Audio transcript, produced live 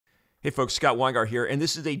Hey folks, Scott Weingart here, and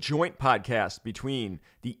this is a joint podcast between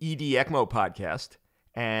the ED ECMO podcast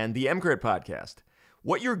and the EMCrit podcast.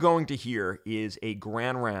 What you're going to hear is a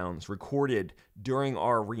grand rounds recorded during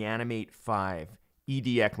our Reanimate 5 ED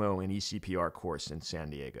ECMO and eCPR course in San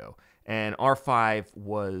Diego. And R5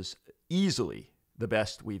 was easily the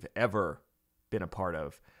best we've ever been a part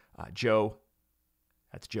of. Joe,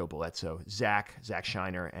 that's Joe Bellezzo, Zach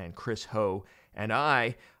Shiner, and Chris Ho, and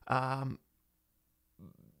I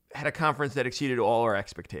had a conference that exceeded all our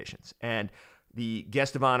expectations. And the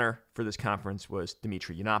guest of honor for this conference was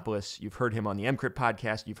Dimitri Yiannopoulos. You've heard him on the EMCrit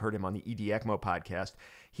podcast. You've heard him on the ED ECMO podcast.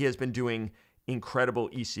 He has been doing incredible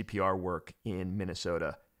eCPR work in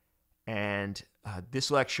Minnesota. And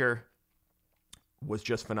this lecture was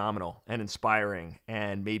just phenomenal and inspiring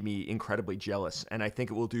and made me incredibly jealous. And I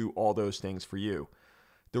think it will do all those things for you.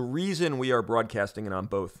 The reason we are broadcasting it on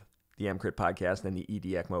both the EMCrit podcast and the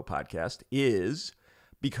ED ECMO podcast is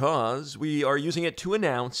because we are using it to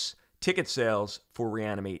announce ticket sales for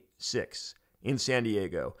Reanimate 6 in San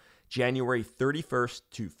Diego, January 31st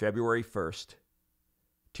to February 1st,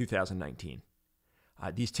 2019.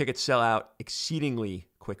 These tickets sell out exceedingly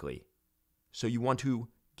quickly, so you want to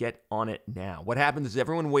get on it now. What happens is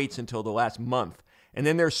everyone waits until the last month, and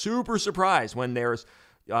then they're super surprised when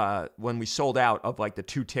when we sold out of like the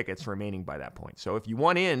 2 tickets remaining by that point. So if you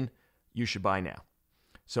want in, you should buy now.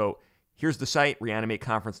 So here's the site,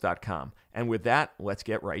 reanimateconference.com. And with that, let's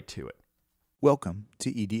get right to it. Welcome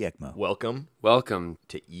to ED ECMO. Welcome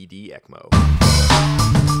to ED ECMO.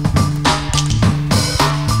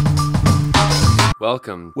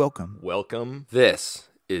 Welcome. This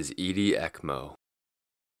is ED ECMO.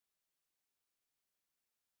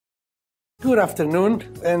 Good afternoon,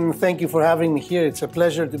 and thank you for having me here. It's a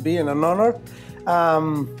pleasure to be and an honor.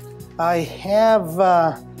 I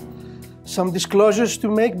have some disclosures to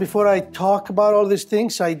make before I talk about all these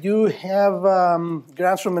things. I do have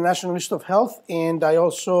grants from the National Institute of Health, and I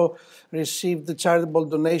also received the charitable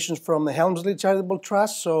donations from the Helmsley Charitable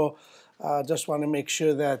Trust. So just want to make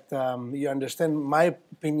sure that you understand my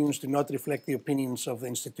opinions do not reflect the opinions of the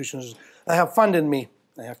institutions that have funded me.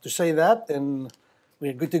 I have to say that, and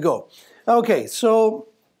we're good to go. Okay, so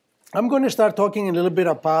I'm going to start talking a little bit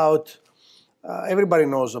about, everybody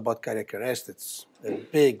knows about cardiac arrest. It's a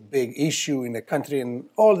big issue in the country and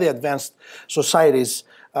all the advanced societies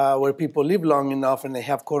where people live long enough and they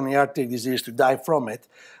have coronary artery disease to die from it.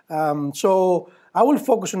 So I will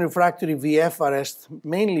focus on refractory VF arrest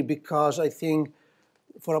mainly because I think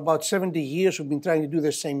for about 70 years we've been trying to do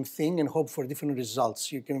the same thing and hope for different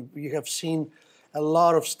results. You have seen a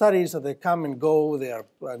lot of studies that they come and go, they are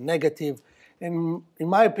negative. And in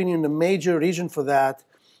my opinion, the major reason for that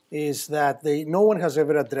is that no one has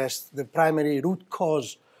ever addressed the primary root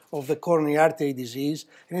cause of the coronary artery disease.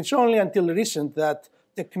 And it's only until recent that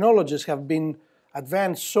technologies have been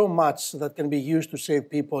advanced so much that can be used to save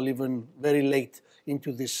people even very late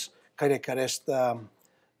into this cardiac arrest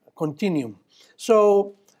continuum.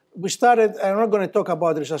 So we started, I'm not going to talk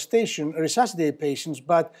about resuscitated patients,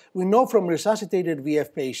 but we know from resuscitated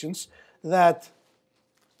VF patients that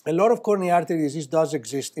a lot of coronary artery disease does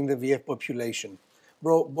exist in the VF population,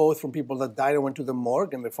 both from people that died and went to the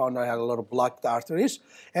morgue and they found I had a lot of blocked arteries,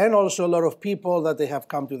 and also a lot of people that they have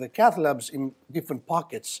come to the cath labs in different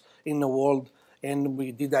pockets in the world, and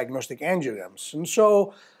we did diagnostic angiograms. And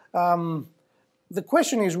so the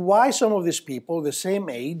question is why some of these people, the same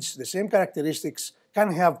age, the same characteristics,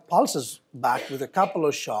 can have pulses back with a couple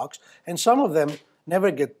of shocks, and some of them never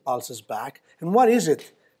get pulses back. And what is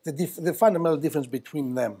it, the fundamental difference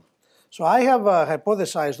between them? So I have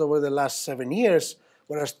hypothesized over the last 7 years,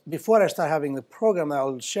 before I start having the program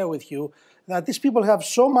I'll share with you, that these people have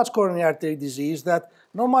so much coronary artery disease that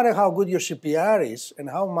no matter how good your CPR is and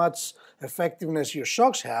how much effectiveness your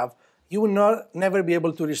shocks have, you will never be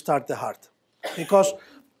able to restart the heart. Because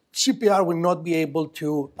CPR will not be able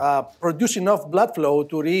to produce enough blood flow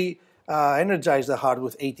to re-energize the heart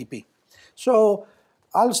with ATP. So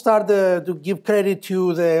I'll start to give credit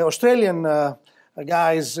to the Australian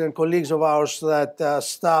guys and colleagues of ours, that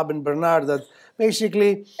Stab and Bernard, that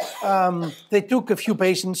basically they took a few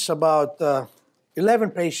patients, about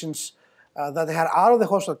 11 patients that they had out of the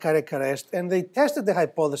hospital cardiac arrest, and they tested the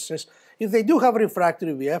hypothesis, if they do have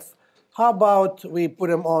refractory VF, how about we put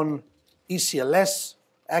them on ECLS,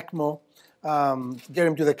 ECMO, get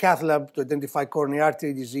them to the cath lab to identify coronary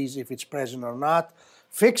artery disease if it's present or not,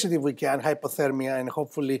 fix it if we can, hypothermia, and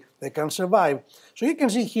hopefully they can survive. So you can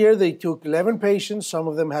see here they took 11 patients. Some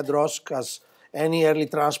of them had ROSC. As any early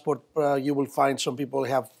transport, you will find some people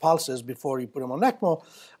have pulses before you put them on ECMO,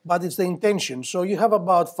 but it's the intention. So you have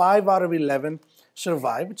about 5 out of 11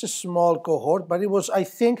 survive. It's a small cohort, but it was, I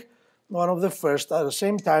think, one of the first. At the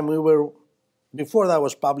same time, before that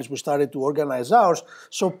was published, we started to organize ours.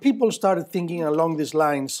 So people started thinking along these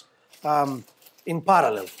lines in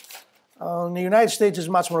parallel. In the United States, it's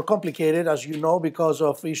much more complicated, as you know, because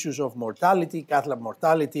of issues of mortality, cath lab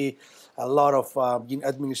mortality, a lot of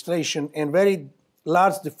administration, and very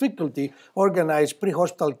large difficulty organize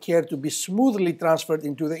pre-hospital care to be smoothly transferred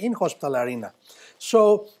into the in-hospital arena.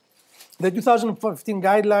 So the 2015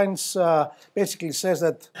 guidelines basically says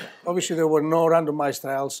that obviously there were no randomized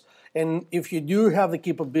trials, and if you do have the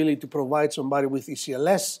capability to provide somebody with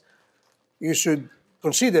ECLS, you should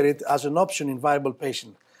consider it as an option in viable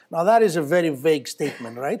patient. Now that is a very vague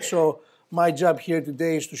statement, right? So my job here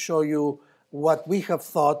today is to show you what we have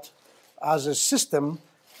thought as a system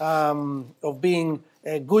of being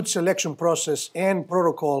a good selection process and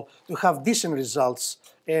protocol to have decent results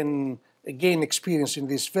and gain experience in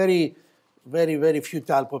this very, very, very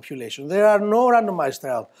futile population. There are no randomized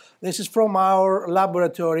trials. This is from our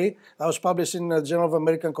laboratory that was published in the Journal of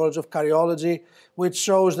American College of Cardiology, which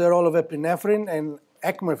shows the role of epinephrine and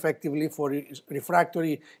ECMO effectively for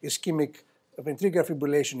refractory ischemic ventricular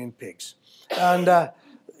fibrillation in pigs. And,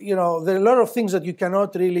 there are a lot of things that you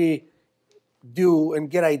cannot really do and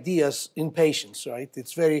get ideas in patients, right?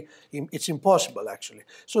 It's impossible, actually.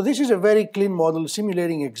 So this is a very clean model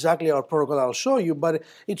simulating exactly our protocol I'll show you, but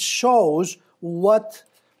it shows what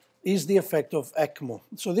is the effect of ECMO.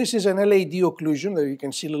 So this is an LAD occlusion. There you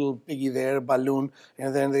can see a little piggy there, balloon,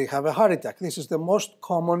 and then they have a heart attack. This is the most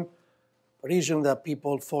common reason that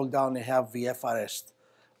people fall down and have VF arrest,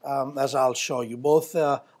 as I'll show you. Both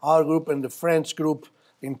our group and the French group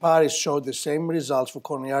in Paris showed the same results for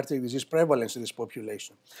coronary artery disease prevalence in this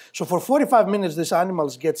population. So for 45 minutes, these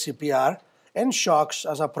animals get CPR and shocks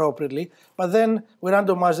as appropriately, but then we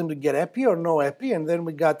randomized them to get epi or no epi, and then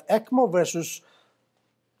we got ECMO versus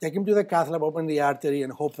take them to the cath lab, open the artery,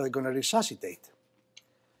 and hope they're going to resuscitate.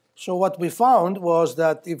 So what we found was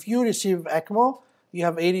that if you receive ECMO, you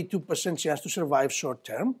have 82% chance to survive short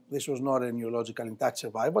term. This was not a neurological intact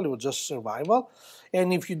survival, it was just survival.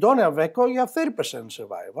 And if you don't have echo, you have 30%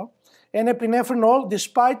 survival. And epinephrine,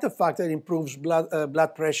 despite the fact that it improves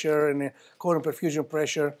blood pressure and coronary perfusion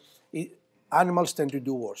pressure, animals tend to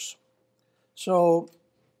do worse. So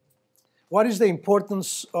what is the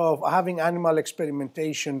importance of having animal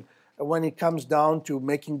experimentation when it comes down to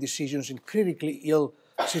making decisions in critically ill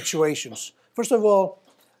situations? First of all,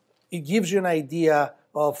 it gives you an idea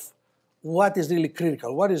of what is really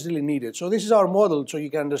critical, what is really needed. So this is our model, so you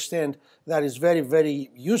can understand that is very, very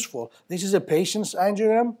useful. This is a patient's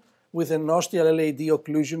angiogram with an ostial LAD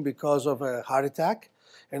occlusion because of a heart attack.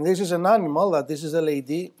 And this is an animal that this is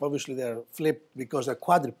LAD. Obviously, they're flipped because they're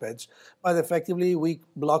quadrupeds, but effectively, we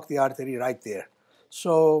block the artery right there.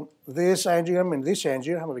 So this angiogram and this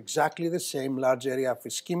angiogram have exactly the same large area of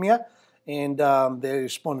ischemia, and they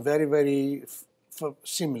respond very, very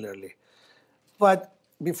similarly. But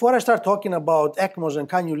before I start talking about ECMOs and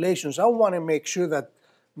cannulations, I want to make sure that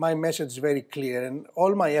my message is very clear, and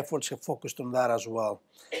all my efforts have focused on that as well.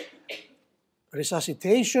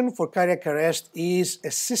 Resuscitation for cardiac arrest is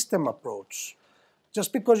a system approach.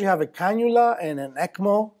 Just because you have a cannula and an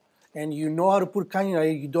ECMO and you know how to put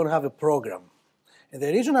cannula, you don't have a program. And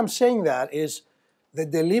the reason I'm saying that is the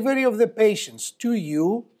delivery of the patients to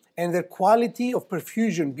you and their quality of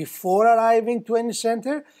perfusion before arriving to any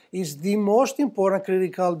center is the most important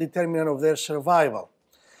critical determinant of their survival.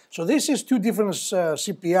 So this is two different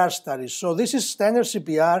CPR studies. So this is standard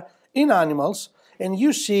CPR in animals, and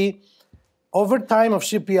you see over time of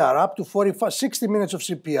CPR up to 60 minutes of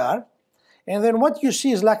CPR, and then what you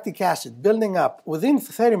see is lactic acid building up. Within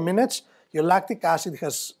 30 minutes, your lactic acid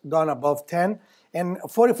has gone above 10, and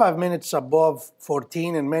 45 minutes above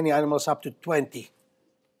 14, and many animals up to 20.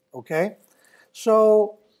 Okay?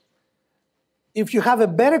 So if you have a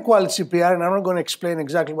better quality CPR, and I'm not going to explain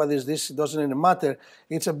exactly what is this, it doesn't really matter,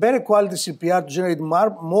 it's a better quality CPR to generate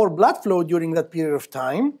more blood flow during that period of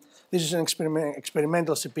time. This is an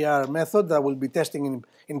experimental CPR method that we'll be testing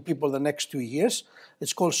in people the next 2 years.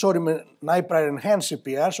 It's called sodium nitrite enhanced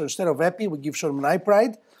CPR. So instead of epi, we give sodium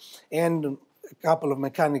nitrite and a couple of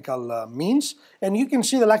mechanical means. And you can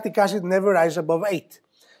see the lactic acid never rises above 8.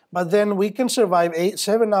 But then we can survive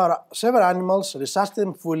 7 animals, resuscitate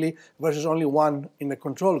them fully, versus only 1 in the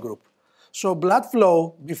control group. So blood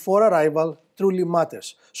flow before arrival truly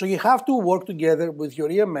matters. So you have to work together with your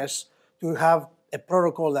EMS to have a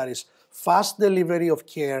protocol that is fast delivery of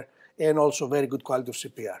care and also very good quality of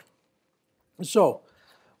CPR. So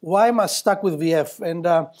why am I stuck with VF?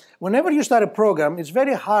 And whenever you start a program, it's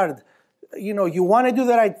very hard. You want to do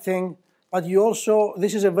the right thing, but you also,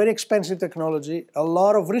 this is a very expensive technology. A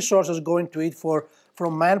lot of resources go into it for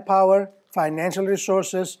from manpower, financial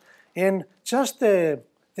resources, and just the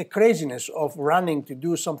craziness of running to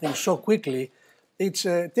do something so quickly. It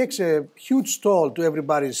takes a huge toll to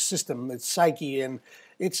everybody's system, its psyche, and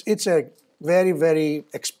it's a very, very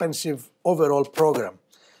expensive overall program.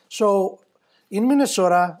 So in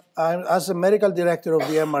Minnesota, as the medical director of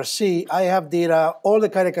the MRC, I have data, all the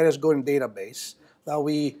cardiac arrests go in database that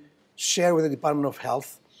we share with the Department of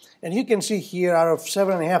Health. And you can see here, out of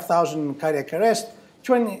 7,500 cardiac arrests,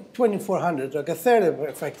 2,400, like a third of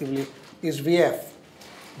effectively, is VF.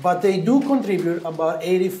 But they do contribute about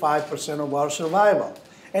 85% of our survival.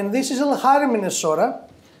 And this is a little higher in Minnesota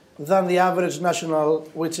than the average national,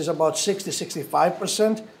 which is about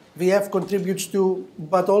 60-65%. VF contributes to,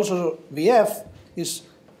 but also VF is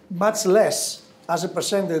much less as a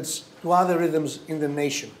percentage to other rhythms in the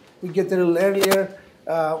nation. We get a little earlier,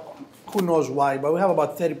 who knows why, but we have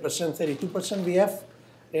about 30%, 32% VF,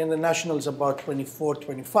 and the national is about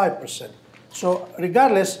 24-25%. So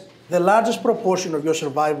regardless, the largest proportion of your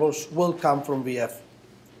survivals will come from VF.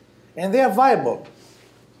 And they are viable.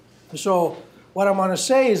 So what I'm going to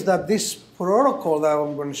say is that this protocol that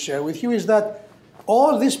I'm going to share with you is that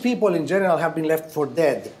all these people in general have been left for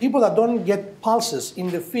dead. People that don't get pulses in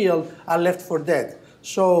the field are left for dead.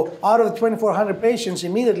 So out of the 2,400 patients,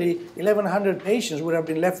 immediately 1,100 patients would have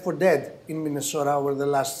been left for dead in Minnesota over the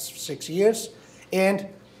last 6 years. And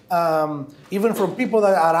even from people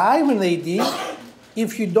that arrive in AD,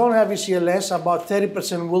 if you don't have ECLS, about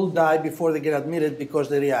 30% will die before they get admitted because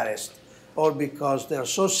they rearrest or because they're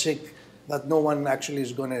so sick that no one actually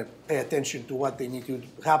is going to pay attention to what they need to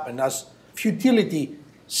happen as futility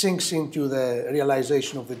sinks into the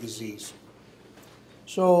realization of the disease.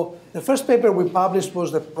 So the first paper we published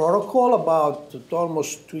was the protocol about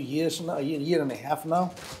almost 2 years now, a year and a half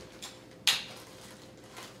now.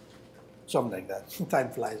 Something like that. Time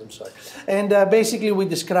flies, I'm sorry. And basically we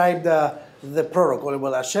described the protocol.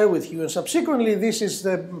 Well, I'll share with you. And subsequently, this is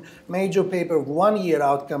the major paper of 1-year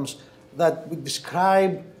outcomes that would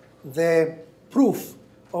describe the proof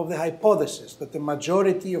of the hypothesis that the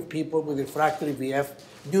majority of people with refractory VF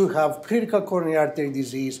do have critical coronary artery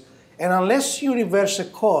disease. And unless you reverse a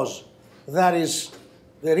cause, that is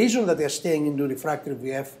the reason that they're staying into refractory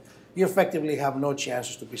VF, you effectively have no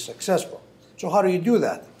chances to be successful. So how do you do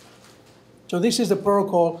that? So this is the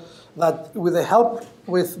protocol that, with the help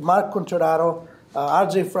with Mark Conturaro,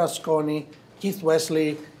 R.J. Frasconi, Keith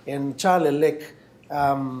Wesley, and Charlie Lick,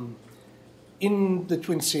 in the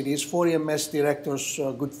Twin Cities, 4 EMS directors,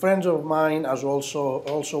 good friends of mine, as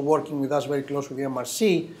also working with us very close with the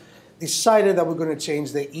MRC, decided that we're going to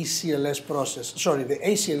change the ACLS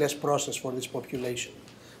process for this population.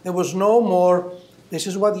 There was no more, this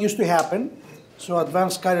is what used to happen, so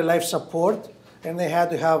advanced cardiac life support, and they had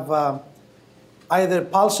to have either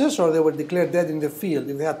pulses or they were declared dead in the field.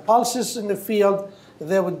 If they had pulses in the field,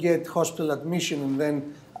 they would get hospital admission, and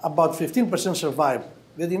then about 15% survive.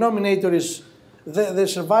 The denominator is, the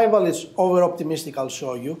survival is over-optimistic, I'll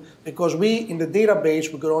show you, because we, in the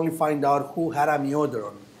database, we could only find out who had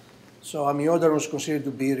amiodarone. So amiodarone is considered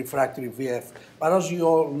to be refractory VF. But as you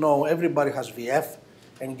all know, everybody has VF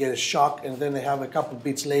and get a shock, and then they have a couple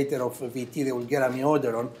beats later of a VT, they will get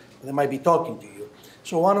amiodarone, and they might be talking to you.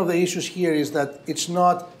 So one of the issues here is that it's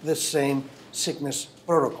not the same sickness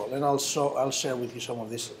protocol, and I'll share with you some of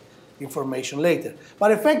this information later. But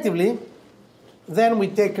effectively, then we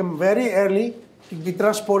take them very early to be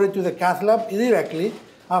transported to the cath lab directly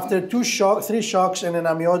after 3 shocks and an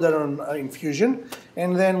amiodarone infusion,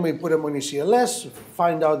 and then we put them on ECLS,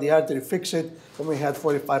 find out the artery, fix it, and we had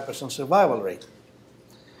 45% survival rate.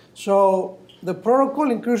 So the protocol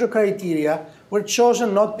inclusion criteria were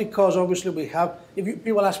chosen not because obviously we have,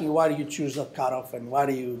 people ask me, why do you choose that cutoff and why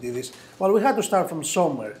do you do this? Well, we had to start from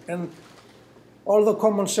somewhere. And although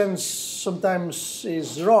common sense sometimes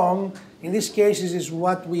is wrong, in this case is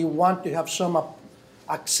what we want to have some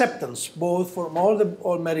acceptance, both from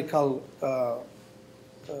all medical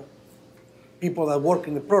people that work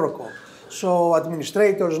in the protocol. So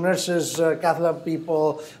administrators, nurses, cath lab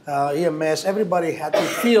people, EMS, everybody had to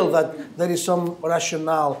feel that there is some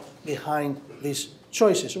rationale behind these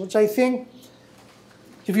choices, which I think,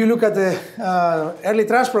 if you look at the early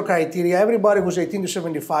transport criteria, everybody who's 18 to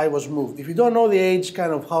 75 was moved. If you don't know the age,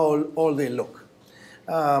 kind of how old they look.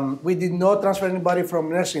 We did not transfer anybody from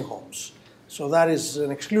nursing homes, so that is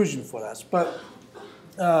an exclusion for us. But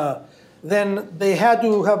then they had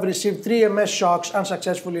to have received 3 MS shocks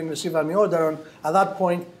unsuccessfully and receive amiodarone. At that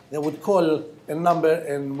point, they would call a number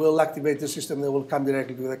and we'll activate the system. They will come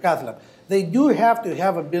directly to the cath lab. They do have to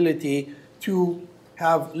have ability to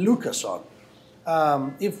have Lucas on.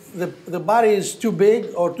 If the body is too big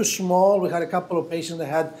or too small, we had a couple of patients that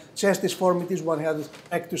had chest disformities. One had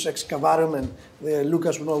pectus excavatum and the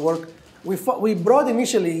Lucas would not work. We brought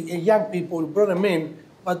initially young people, we brought them in,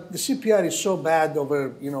 but the CPR is so bad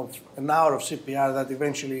over an hour of CPR that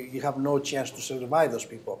eventually you have no chance to survive those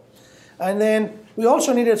people. And then we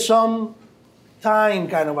also needed some time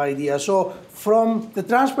kind of idea. So from the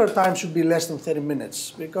transfer time should be less than 30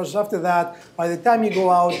 minutes, because after that, by the time you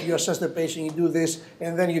go out, you assess the patient, you do this,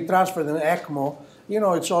 and then you transfer the ECMO,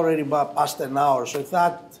 it's already past an hour. So if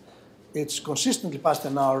it's consistently past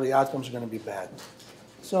an hour, the outcomes are going to be bad.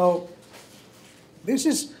 So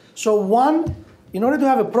in order to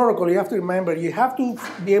have a protocol, you have to remember, you have to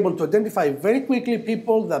be able to identify very quickly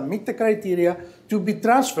people that meet the criteria to be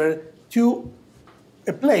transferred to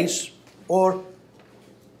a place or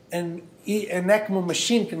an ECMO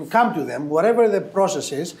machine can come to them, whatever the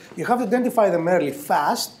process is. You have to identify them early,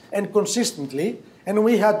 fast, and consistently, and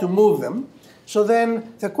we had to move them. So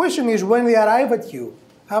then the question is, when they arrive at you,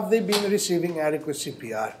 have they been receiving adequate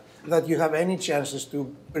CPR, that you have any chances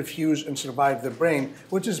to perfuse and survive the brain,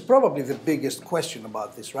 which is probably the biggest question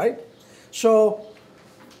about this, right? So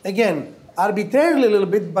again, arbitrarily a little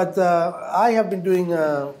bit, but I have been doing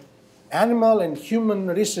animal and human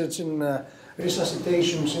research in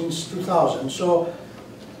resuscitation since 2000. So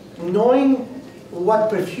knowing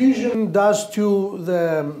what perfusion does to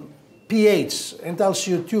the pH and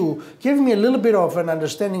LCO2 gave me a little bit of an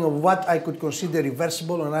understanding of what I could consider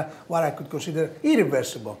reversible and what I could consider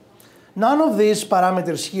irreversible. None of these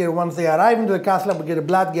parameters here, once they arrive into the cath lab, we get a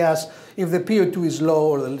blood gas. If the PO2 is low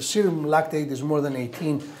or the serum lactate is more than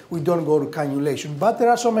 18, we don't go to cannulation. But there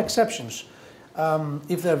are some exceptions.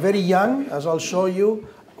 If they're very young, as I'll show you,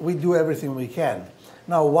 we do everything we can.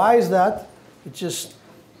 Now, why is that? It's just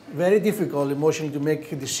very difficult emotionally to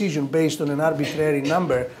make a decision based on an arbitrary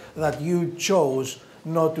number that you chose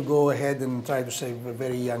not to go ahead and try to save a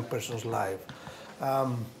very young person's life.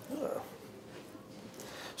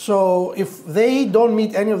 So if they don't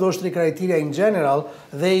meet any of those three criteria in general,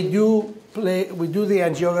 we do the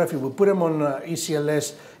angiography, we put them on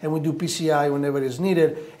ECLS, and we do PCI whenever it's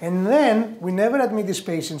needed. And then we never admit these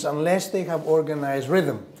patients unless they have organized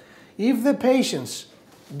rhythm. If the patients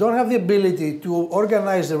don't have the ability to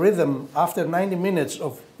organize the rhythm after 90 minutes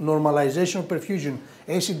of normalization of perfusion,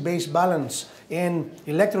 acid-base balance, and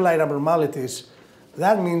electrolyte abnormalities,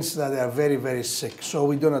 that means that they are very, very sick. So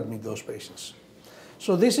we don't admit those patients.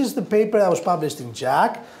 So this is the paper that was published in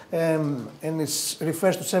JACC, and it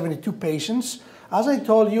refers to 72 patients. As I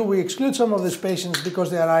told you, we exclude some of these patients because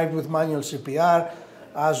they arrived with manual CPR.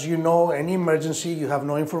 As you know, any emergency, you have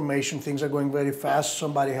no information, things are going very fast.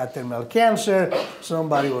 Somebody had terminal cancer,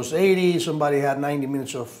 somebody was 80, somebody had 90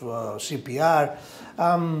 minutes of CPR.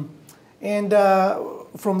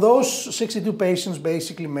 From those 62 patients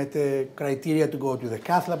basically met the criteria to go to the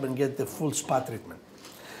cath lab and get the full SPA treatment.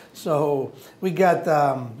 So we got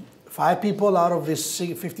 5 people out of this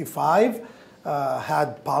 55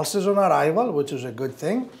 had pulses on arrival, which is a good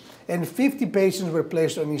thing, and 50 patients were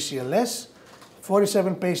placed on ECLS.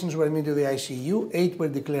 47 patients were admitted to the ICU, 8 were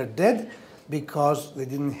declared dead because they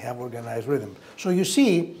didn't have organized rhythm. So you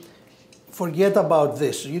see, forget about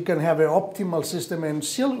this. You can have an optimal system and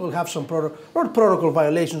still will have some not protocol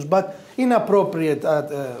violations, but inappropriate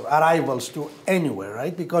arrivals to anywhere,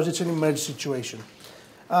 right? Because it's an emergency situation.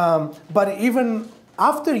 But even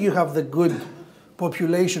after you have the good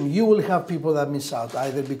population, you will have people that miss out,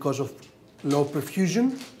 either because of low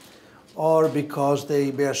perfusion or because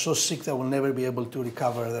they are so sick they will never be able to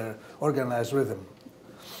recover their organized rhythm.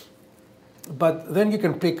 But then you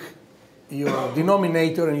can pick your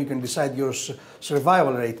denominator and you can decide your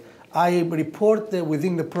survival rate. I report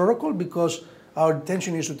within the protocol because our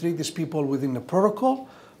intention is to treat these people within the protocol.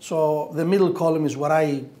 So the middle column is what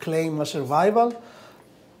I claim as survival.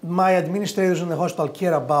 My administrators in the hospital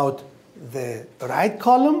care about the right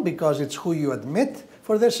column because it's who you admit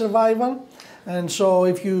for their survival. And so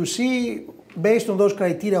if you see, based on those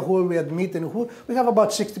criteria, who we admit and who, we have about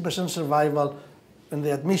 60% survival in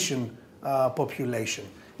the admission population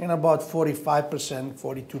and about 45%,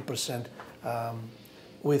 42%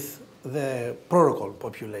 with the protocol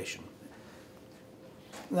population.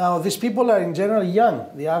 Now, these people are in general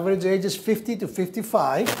young. The average age is 50 to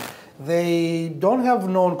 55. They don't have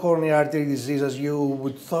known coronary artery disease as you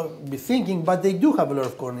would be thinking, but they do have a lot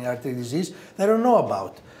of coronary artery disease they don't know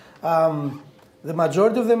about. The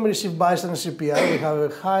majority of them receive bystander CPR. We have a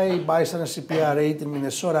high bystander CPR rate in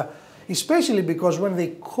Minnesota, especially because when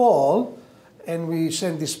they call and we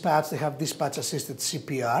send dispatch, they have dispatch-assisted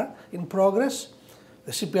CPR in progress.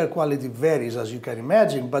 The CPR quality varies, as you can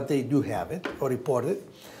imagine, but they do have it or report it.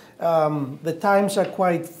 The times are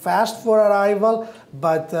quite fast for arrival,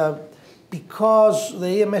 but because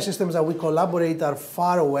the EMS systems that we collaborate are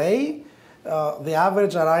far away, the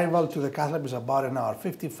average arrival to the cath lab is about an hour,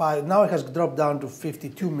 55. Now it has dropped down to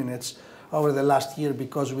 52 minutes over the last year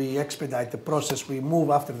because we expedite the process. We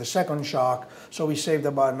move after the second shock, so we saved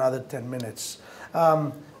about another 10 minutes.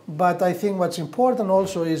 But I think what's important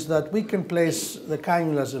also is that we can place the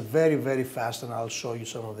cannulas very, very fast, and I'll show you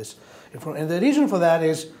some of this. And the reason for that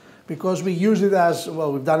is because we use it as,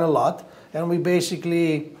 well, we've done a lot, and we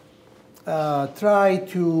basically try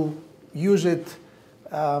to use it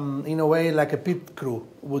in a way like a pit crew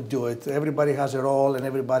would do it. Everybody has a role and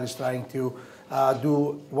everybody's trying to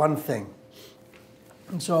do one thing.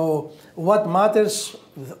 So what matters?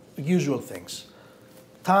 The usual things.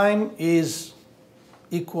 Time is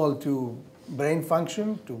equal to brain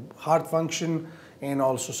function, to heart function, and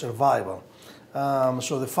also survival.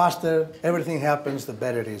 So the faster everything happens, the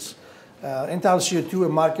better it is. End-tidal CO2, a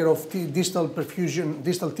marker of distal perfusion,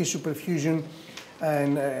 distal tissue perfusion,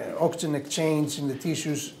 and oxygen exchange in the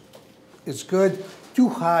tissues is good. Too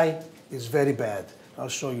high is very bad. I'll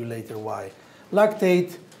show you later why.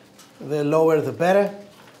 Lactate, the lower the better.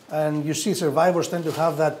 And you see survivors tend to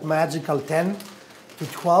have that magical 10 to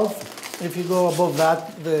 12. If you go above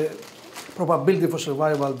that, the probability for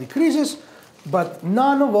survival decreases. But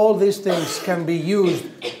none of all these things can be used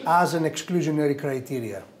as an exclusionary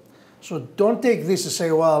criteria. So don't take this and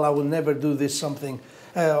say, well, I will never do this something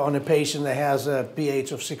on a patient that has a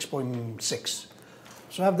pH of 6.6.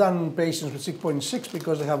 So I've done patients with 6.6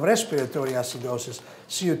 because they have respiratory acidosis.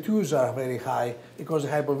 CO2s are very high because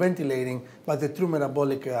they're hyperventilating, but the true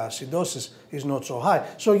metabolic acidosis is not so high.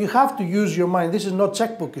 So you have to use your mind. This is not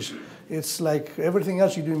checkbookish. It's like everything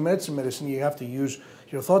else you do in medicine. You have to use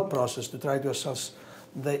your thought process to try to assess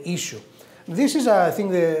the issue. This is, I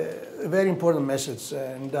think, a very important message,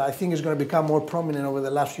 and I think it's going to become more prominent over the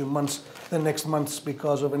last few months, the next months,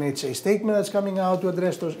 because of an HA statement that's coming out to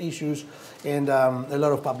address those issues, and a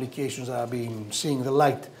lot of publications that are seeing the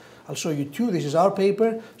light. I'll show you two. This is our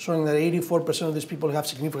paper showing that 84% of these people have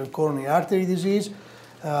significant coronary artery disease.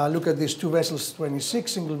 Look at these 2 vessels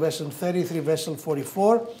 26, single vessel 33, vessel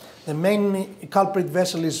 44. The main culprit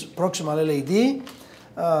vessel is proximal LAD.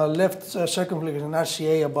 Left circumflex and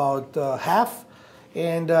RCA about half,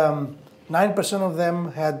 and 9% of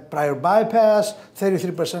them had prior bypass,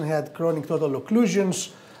 33% had chronic total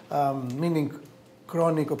occlusions, meaning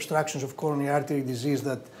chronic obstructions of coronary artery disease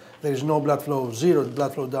that there is no blood flow, zero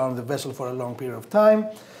blood flow down the vessel for a long period of time,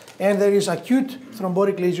 and there is acute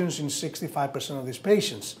thrombotic lesions in 65% of these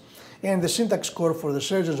patients. And the syntax score for the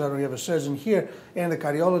surgeons, I don't have a surgeon here, and the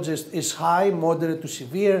cardiologist is high, moderate to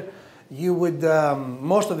severe. You would,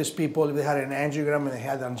 most of these people, if they had an angiogram and they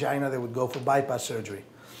had angina, they would go for bypass surgery.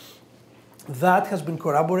 That has been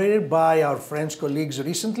corroborated by our French colleagues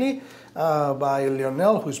recently, by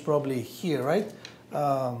Lionel, who's probably here, right?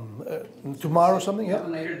 Tomorrow or something, yeah?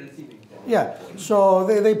 Later this evening. Yeah, so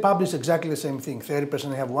they publish exactly the same thing.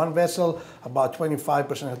 30% have 1 vessel, about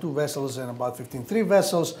 25% have 2 vessels, and about 15 3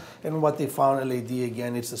 vessels. And what they found, LAD,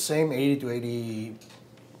 again, it's the same, 80 to 80.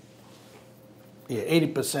 Yeah,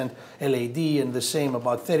 80% LAD, and the same,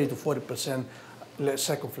 about 30 to 40%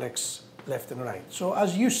 circumflex left and right. So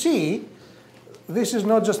as you see, this is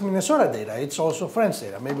not just Minnesota data, it's also French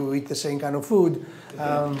data. Maybe we eat the same kind of food.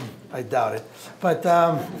 I doubt it. But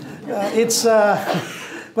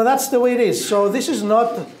but that's the way it is. So this is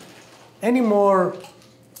not any more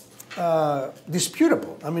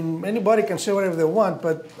disputable. I mean, anybody can say whatever they want,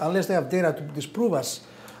 but unless they have data to disprove us,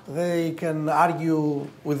 they can argue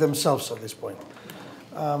with themselves at this point.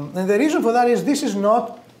 And the reason for that is this is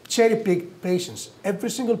not cherry-picked patients. Every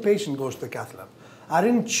single patient goes to the cath lab. I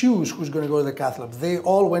didn't choose who's going to go to the cath lab. They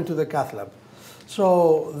all went to the cath lab.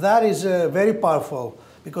 So that is very powerful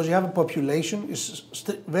because you have a population. It's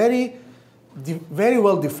very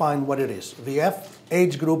well defined what it is. The F,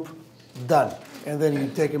 age group, done. And then you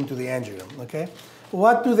take them to the angiogram, okay?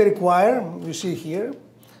 What do they require? You see here.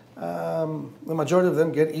 The majority of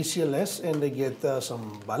them get ECLS and they get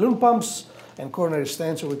some balloon pumps and coronary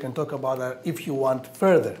stents, so we can talk about that if you want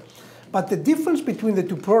further. But the difference between the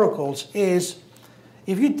two protocols is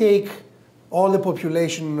if you take all the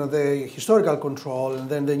population, the historical control, and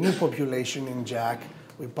then the new population in JACC,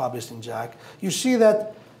 we published in JACC, you see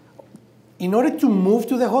that in order to move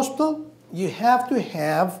to the hospital, you have to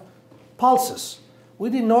have pulses. We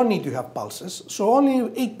did not need to have pulses, so only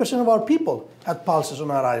 8% of our people had pulses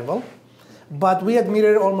on arrival, but we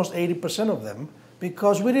admitted almost 80% of them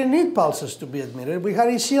because we didn't need pulses to be admitted. We had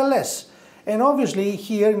ECLS. And obviously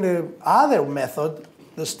here in the other method,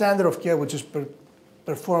 the standard of care, which is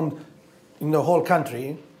performed in the whole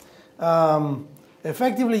country,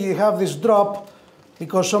 effectively you have this drop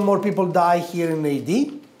because some more people die here in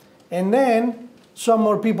AD, and then some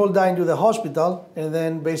more people die into the hospital, and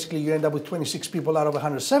then basically you end up with 26 people out of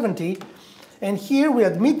 170. And here we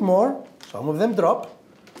admit more, some of them drop,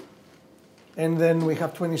 and then we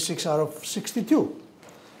have 26 out of 62.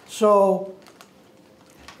 So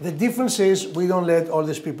the difference is we don't let all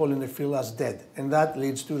these people in the field as dead, and that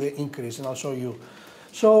leads to the increase, and I'll show you.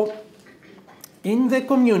 So in the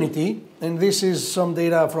community, and this is some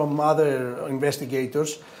data from other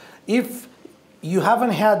investigators, if you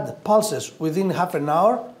haven't had pulses within half an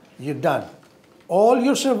hour, you're done. All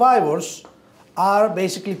your survivors are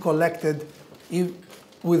basically collected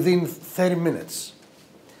within 30 minutes.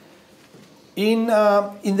 In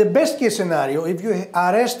the best case scenario, if you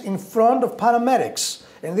arrest in front of paramedics,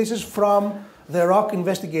 and this is from the ROC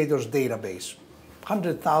investigators database,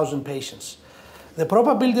 100,000 patients, the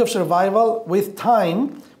probability of survival with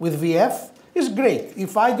time, with VF, is great.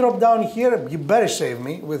 If I drop down here, you better save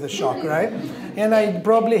me with a shock, right? And I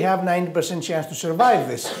probably have 90% chance to survive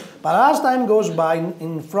this. But as time goes by,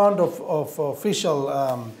 in front of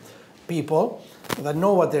official people that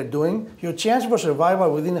know what they're doing, your chance for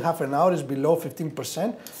survival within half an hour is below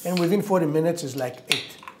 15%, and within 40 minutes is like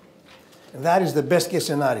 8. And that is the best case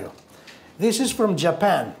scenario. This is from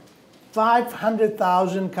Japan.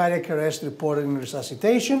 500,000 cardiac arrests reported in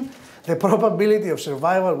resuscitation. The probability of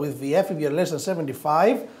survival with VF, if you're less than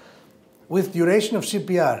 75, with duration of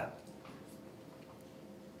CPR.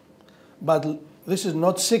 But this is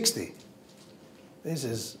not 60. This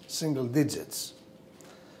is single digits.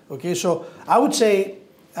 Okay, so I would say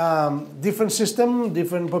different system,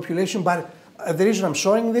 different population, but the reason I'm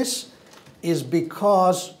showing this is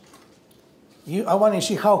because I want to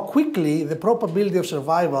see how quickly the probability of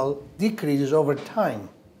survival decreases over time.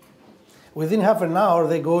 Within half an hour,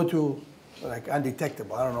 they go to like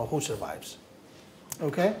undetectable. I don't know who survives.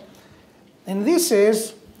 Okay? And this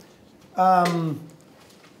is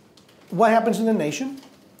what happens in the nation.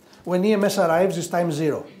 When EMS arrives, it's time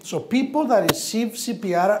 0. So people that receive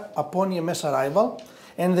CPR upon EMS arrival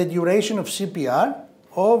and the duration of CPR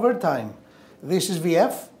over time. This is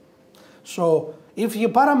VF. So if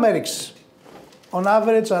your paramedics on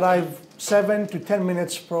average arrive 7 to 10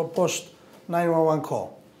 minutes post 911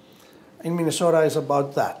 call. In Minnesota is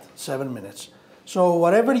about that, 7 minutes. So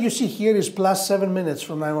whatever you see here is plus 7 minutes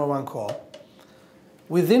from 911 call.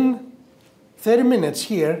 Within 30 minutes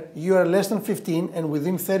here, you are less than 15, and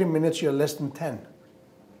within 30 minutes, you're less than 10.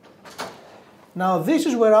 Now, this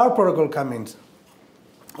is where our protocol comes in.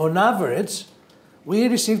 On average, we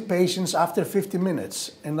receive patients after 50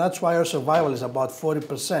 minutes, and that's why our survival is about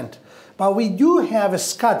 40%. But we do have a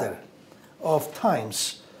scatter of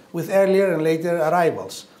times with earlier and later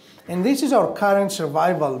arrivals. And this is our current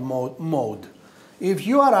survival mode. If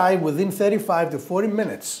you arrive within 35 to 40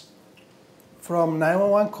 minutes from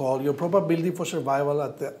 911 call, your probability for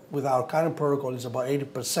survival with our current protocol is about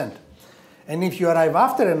 80%. And if you arrive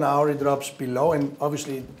after an hour, it drops below, and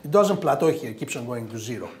obviously it doesn't plateau here, it keeps on going to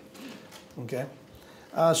 0. Okay?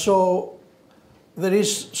 So there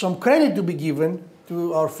is some credit to be given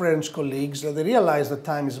to our friends, colleagues, that they realize that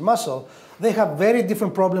time is muscle. They have very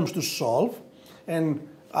different problems to solve, and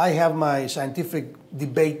I have my scientific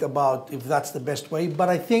debate about if that's the best way, but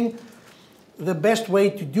I think the best way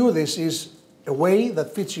to do this is a way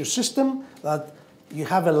that fits your system, that you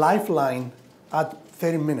have a lifeline at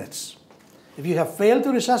 30 minutes. If you have failed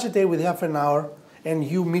to resuscitate with half an hour and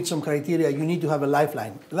you meet some criteria, you need to have a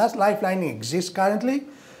lifeline. That lifeline exists currently,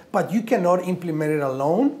 but you cannot implement it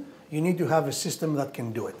alone. You need to have a system that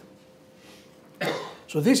can do it.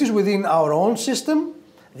 So this is within our own system,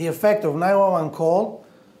 the effect of 911 call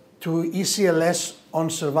to ECLS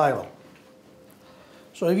on survival.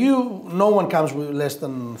 So if no one comes with less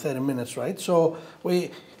than 30 minutes, right? So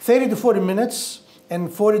 30 to 40 minutes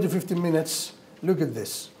and 40 to 50 minutes, look at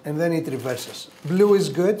this. And then it reverses. Blue is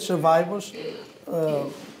good, survivors.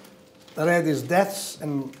 Red is deaths,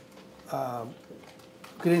 and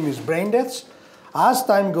green is brain deaths. As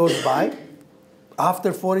time goes by,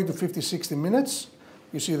 after 40 to 50, 60 minutes,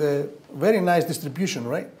 you see the very nice distribution,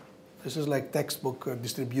 right? This is like textbook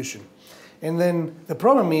distribution. And then the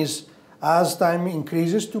problem is, as time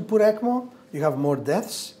increases to put ECMO, you have more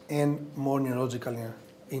deaths and more neurological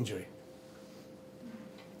injury.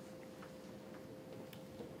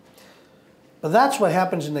 But that's what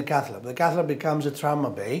happens in the cath lab. The cath lab becomes a trauma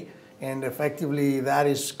bay, and effectively that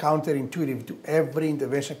is counterintuitive to every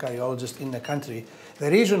interventional cardiologist in the country.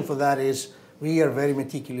 The reason for that is we are very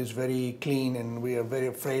meticulous, very clean, and we are very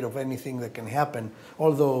afraid of anything that can happen,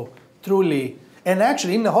 although truly, and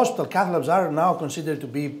actually in the hospital, cath labs are now considered to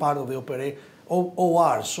be part of the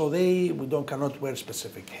ORs, so we cannot wear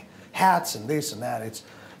specific hats and this and that.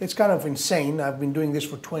 It's kind of insane. I've been doing this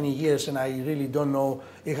for 20 years, and I really don't know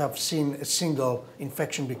if I've seen a single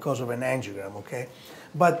infection because of an angiogram, okay?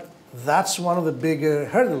 But that's one of the bigger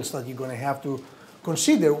hurdles that you're going to have to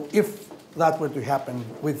consider if that were to happen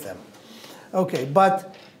with them. Okay,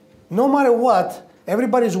 but no matter what,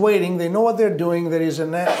 everybody's waiting. They know what they're doing. There is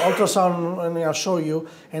an ultrasound, and I'll show you,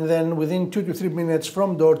 and then within 2 to 3 minutes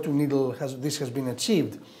from door to needle, this has been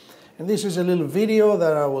achieved. And this is a little video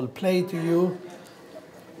that I will play to you.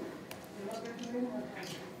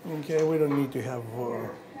 Okay, we don't need to have, all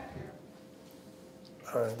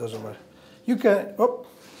right, doesn't matter. You can, oh,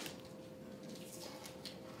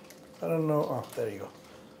 I don't know, oh, there you go.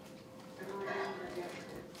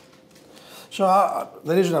 So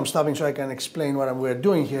the reason I'm stopping so I can explain what we're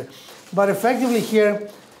doing here. But effectively here,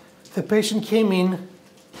 the patient came in,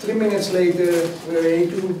 3 minutes later, we're ready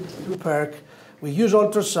to perk. We use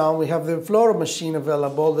ultrasound, we have the fluoro machine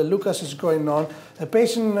available, the Lucas is going on. The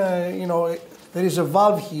patient, there is a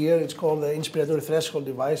valve here, it's called the inspiratory threshold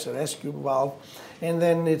device, a rescue valve, and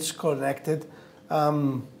then it's connected.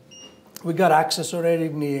 We got access already,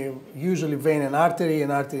 usually vein and artery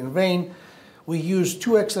and vein. We use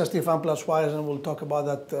 2 extra stiff amplatz wires, and we'll talk about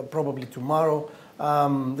that probably tomorrow.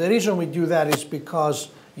 The reason we do that is because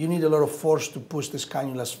you need a lot of force to push these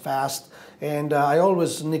cannulas fast. And I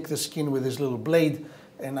always nick the skin with this little blade,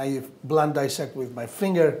 and I blunt dissect with my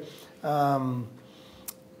finger.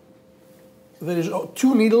 There is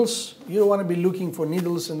 2 needles. You don't want to be looking for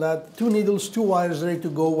needles in that. 2 needles, 2 wires ready to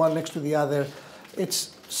go, one next to the other.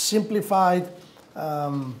 It's simplified.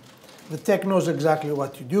 The tech knows exactly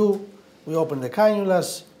what to do. We open the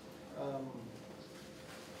cannulas.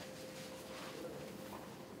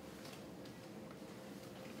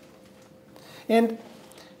 And,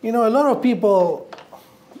 a lot of people,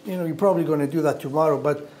 you're probably going to do that tomorrow,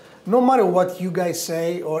 but no matter what you guys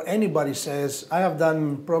say or anybody says, I have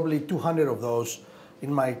done probably 200 of those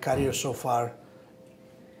in my career so far.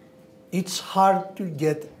 It's hard to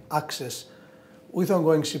get access with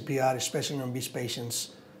ongoing CPR, especially on these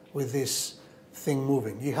patients with this thing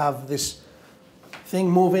moving. You have this thing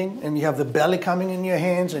moving and you have the belly coming in your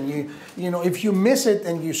hands, and if you miss it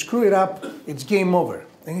and you screw it up, it's game over.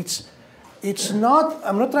 And it's not,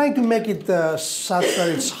 I'm not trying to make it such that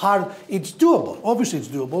it's hard. It's doable. Obviously it's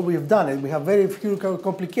doable. We've done it. We have very few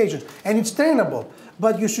complications. And it's trainable.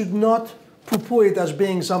 But you should not poo-poo it as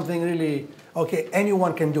being something really, okay,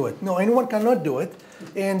 anyone can do it. No, anyone cannot do it.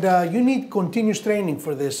 And you need continuous training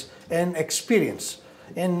for this and experience.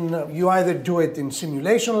 And you either do it in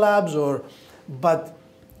simulation labs but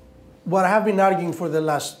what I have been arguing for the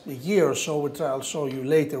last year or so, which I'll show you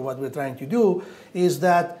later what we're trying to do, is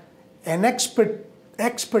that an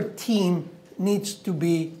expert team needs to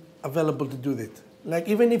be available to do it. Like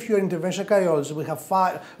even if you're interventional cardiologist,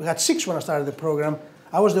 we had 6 when I started the program.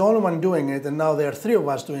 I was the only one doing it, and now there are 3 of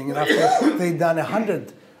us doing it after they've done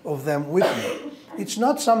 100 of them with me. It's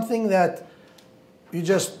not something that you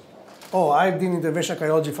just, I did interventional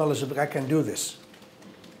cardiology fellowship, I can do this.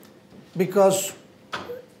 Because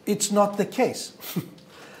it's not the case.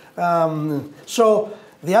 So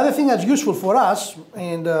the other thing that's useful for us,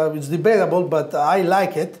 and it's debatable, but I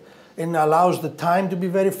like it, and allows the time to be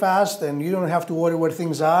very fast, and you don't have to worry where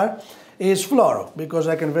things are, is fluoro, because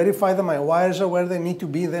I can verify that my wires are where they need to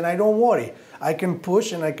be, then I don't worry. I can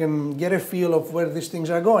push and I can get a feel of where these things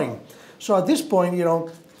are going. So at this point,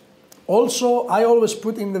 also I always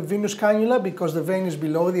put in the venous cannula because the vein is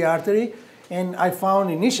below the artery. And I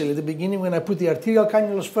found initially, at the beginning, when I put the arterial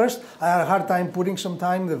cannulas first, I had a hard time putting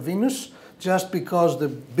sometime the venous, just because the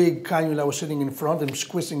big cannula was sitting in front and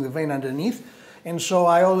squeezing the vein underneath. And so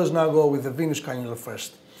I always now go with the venous cannula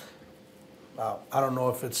first. I don't know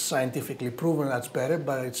if it's scientifically proven that's better,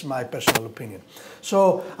 but it's my personal opinion.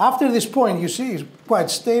 So after this point, you see, it's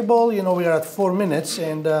quite stable. We are at 4 minutes,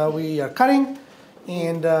 and we are cutting,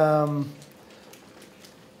 and the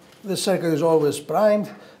circuit is always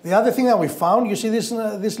primed. The other thing that we found, you see this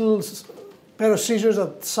little pair of scissors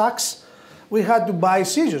that sucks? We had to buy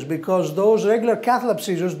scissors because those regular cath lab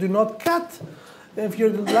scissors do not cut. If your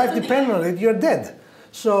life depends on it, you're dead.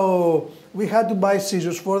 So we had to buy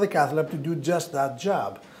scissors for the cath lab to do just that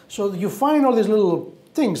job. So you find all these little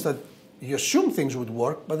things that you assume things would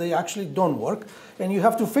work, but they actually don't work, and you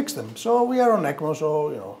have to fix them. So we are on ECMO,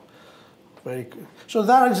 so So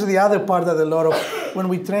that is the other part that a lot of, when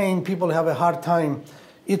we train, people have a hard time.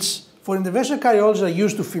 It's for interventional cardiologists are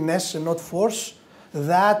used to finesse and not force.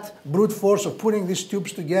 That brute force of putting these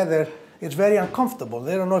tubes together, it's very uncomfortable.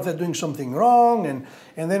 They don't know if they're doing something wrong, and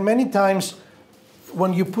then many times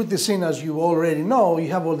when you put this in, as you already know,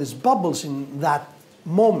 you have all these bubbles in that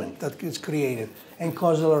moment that is created and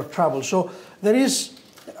causes a lot of trouble. So there is,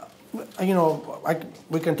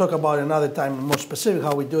 we can talk about another time more specific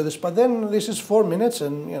how we do this, but then this is 4 minutes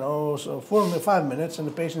and, so 5 minutes and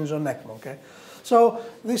the patient is on ECMO, okay? So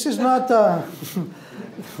this is not, yeah,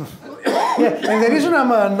 and the reason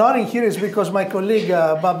I'm nodding here is because my colleague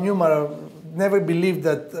Bob Newmar never believed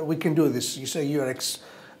that we can do this. You say you're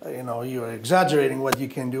exaggerating what you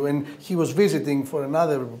can do, and he was visiting for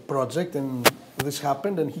another project and this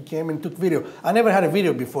happened and he came and took video. I never had a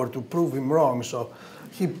video before to prove him wrong, so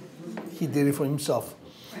he did it for himself.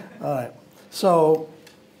 All right, so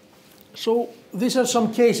these are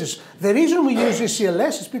some cases. The reason we use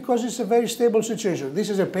ECLS is because it's a very stable situation. This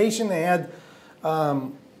is a patient that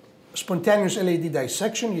had spontaneous LAD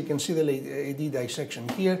dissection. You can see the LAD dissection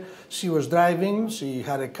here. She was driving, she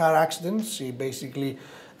had a car accident, she basically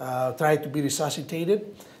tried to be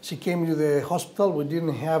resuscitated. She came to the hospital. We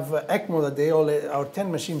didn't have ECMO that day. All our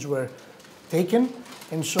 10 machines were taken,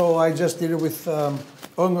 and so I just did it with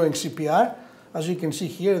ongoing CPR. As you can see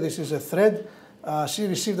here, this is a thread. She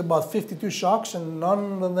received about 52 shocks and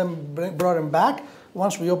none of them brought him back.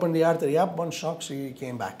 Once we opened the artery up, 1 shock, she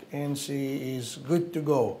came back and she is good to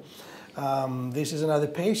go. This is another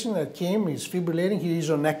patient that came, he's fibrillating, he is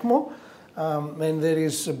on ECMO. And there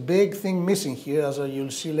is a big thing missing here, as you'll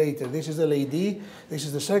see later. This is the LAD, this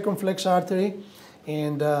is the circumflex artery,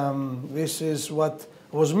 and this is what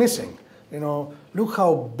was missing. Look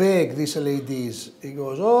how big this LAD is. It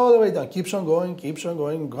goes all the way down, keeps on going,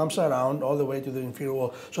 comes around all the way to the inferior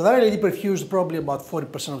wall. So that LAD perfused probably about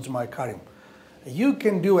 40% of the myocardium. You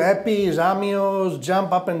can do epis, amios,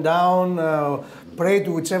 jump up and down, pray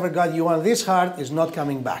to whichever God you want. This heart is not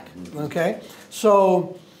coming back, okay?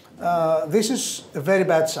 So this is a very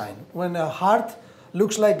bad sign. When a heart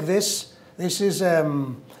looks like this is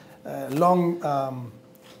long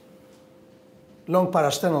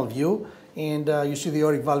parasternal view. And you see the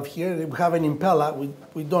aortic valve here. We have an impella.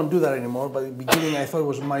 We don't do that anymore, but at the beginning I thought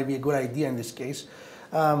it might be a good idea in this case.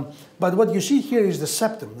 But what you see here is the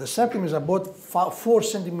septum. The septum is about 4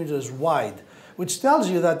 centimeters wide, which tells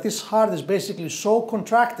you that this heart is basically so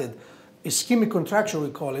contracted, ischemic contraction we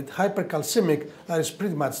call it, hypercalcemic, that it's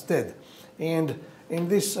pretty much dead. And in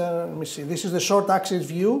this, let me see, this is the short axis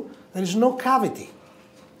view. There is no cavity.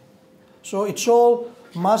 So it's all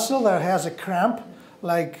muscle that has a cramp,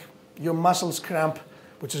 like your muscles cramp,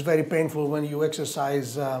 which is very painful when you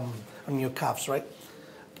exercise on your calves, right?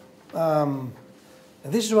 And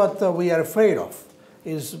this is what we are afraid of,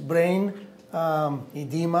 is brain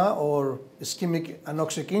edema or ischemic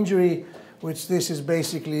anoxic injury, which this is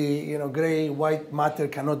basically, gray, white matter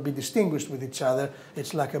cannot be distinguished with each other.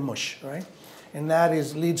 It's like a mush, right? And that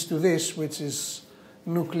leads to this, which is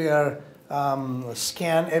nuclear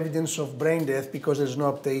scan evidence of brain death because there's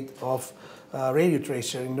no update of radio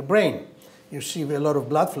tracer in the brain. You see a lot of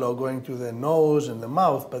blood flow going to the nose and the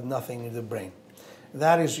mouth, but nothing in the brain.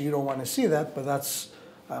 That is, you don't want to see that, but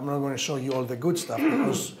I'm not going to show you all the good stuff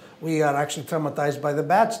because we are actually traumatized by the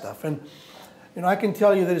bad stuff. And I can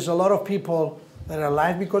tell you there's a lot of people that are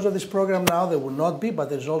alive because of this program now. There will not be, but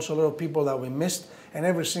there's also a lot of people that we missed, and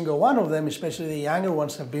every single one of them, especially the younger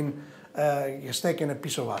ones, has taken a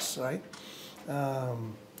piece of us, right?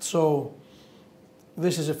 So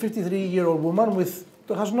this is a 53-year-old woman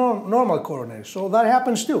that has no normal coronary. So that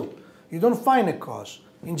happens too. You don't find a cause.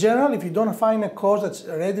 In general, if you don't find a cause that's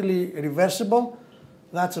readily reversible,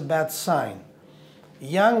 that's a bad sign.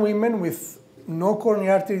 Young women with no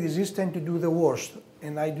coronary artery disease tend to do the worst,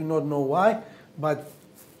 and I do not know why, but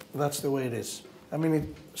that's the way it is. I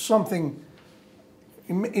mean,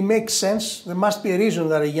 it makes sense. There must be a reason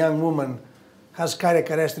that a young woman has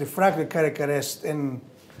cardiac arrest, refractory cardiac arrest, and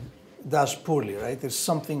does poorly, right? There's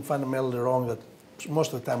something fundamentally wrong that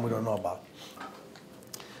most of the time we don't know about.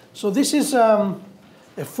 So this is a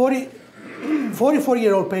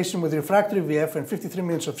 44-year-old patient with refractory VF and 53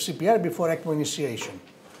 minutes of CPR before ECMO initiation.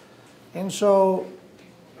 And so,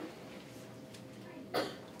 I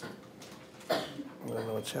don't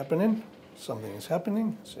know what's happening. Something is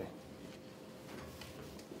happening. Let's see.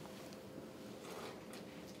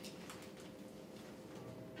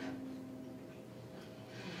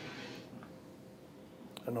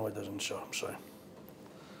 No, it doesn't show, I'm sorry.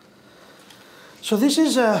 So this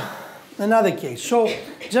is another case. So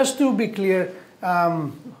just to be clear,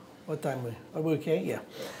 what time are we okay? Yeah.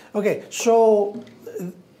 Okay, so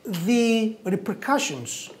the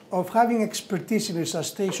repercussions of having expertise in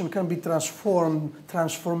resuscitation can be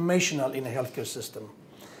transformational in a healthcare system.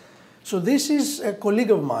 So this is a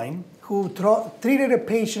colleague of mine who treated a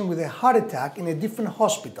patient with a heart attack in a different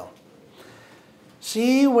hospital.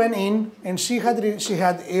 She went in and she had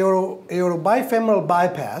aorobifemoral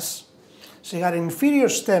bypass. She had inferior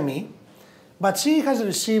STEMI, but she has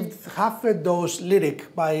received half a dose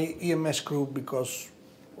lytic by EMS crew because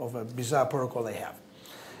of a bizarre protocol they have.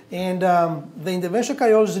 And the interventional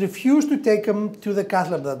cardiologist refused to take him to the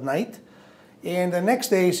cath lab that night. And the next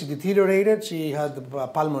day she deteriorated. She had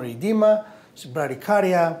pulmonary edema,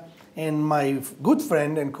 bradycardia, and my good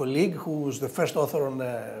friend and colleague, who was the first author on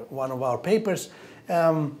one of our papers,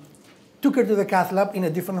 took her to the cath lab in a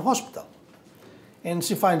different hospital. And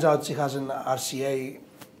she finds out she has an RCA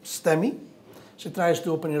STEMI. She tries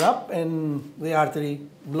to open it up, and the artery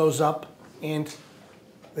blows up, and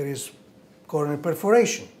there is coronary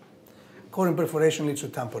perforation. Coronary perforation leads to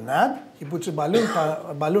tamponade. He puts a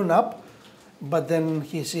balloon up, but then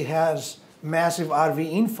she has massive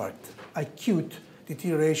RV infarct, acute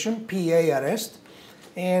deterioration, PA arrest,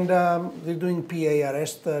 and they're doing PA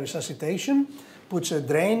arrest resuscitation, puts a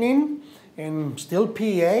drain in, and still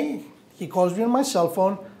PA. He calls me on my cell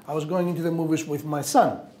phone. I was going into the movies with my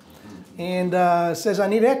son. And says, I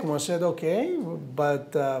need ECMO. I said, okay,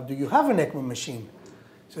 but do you have an ECMO machine?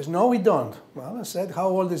 He says, no, we don't. Well, I said, how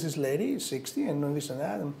old is this lady? 60, and this and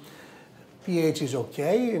that. And pH is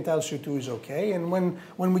okay, and LCO2 is okay. And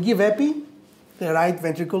when we give epi, the right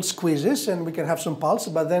ventricle squeezes, and we can have some pulse,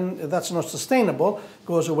 but then that's not sustainable,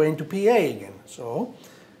 goes away into PA again. So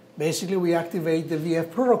basically, we activate the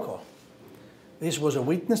VF protocol. This was a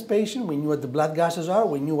witness patient. We knew what the blood gases are.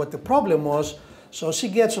 We knew what the problem was. So she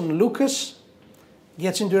gets on Lucas,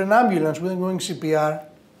 gets into an ambulance with going CPR,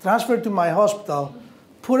 transferred to my hospital,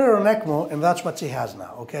 put her on ECMO, and that's what she has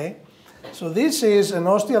now, okay? So this is an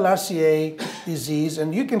ostial RCA disease,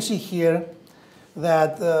 and you can see here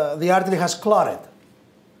that the artery has clotted.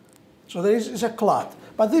 So there is a clot.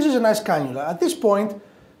 But this is a nice cannula. At this point,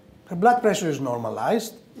 her blood pressure is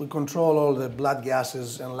normalized. We control all the blood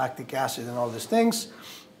gases and lactic acid and all these things.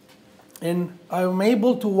 And I'm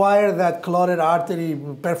able to wire that clotted artery,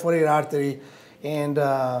 perforated artery, and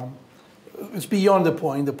it's beyond the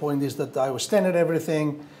point. The point is that I was stented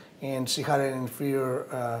everything, and she had an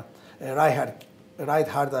inferior right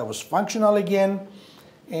heart that was functional again.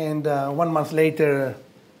 And 1 month later,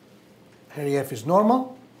 her EF is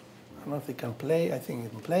normal. I don't know if it can play. I think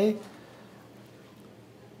it can play.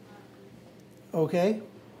 Okay.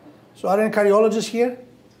 So are there any cardiologists here?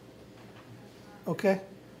 Okay.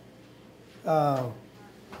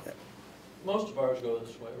 Most of ours go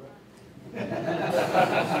this way, right?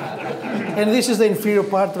 And this is the inferior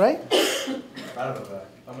part, right? I don't know that.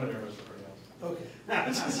 I'm going to hear somebody else. Okay.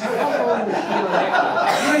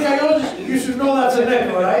 You're a cardiologist, you should know that's an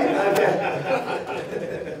echo, right?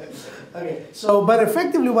 Okay. So, but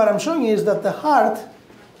effectively what I'm showing you is that the heart,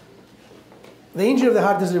 the injury of the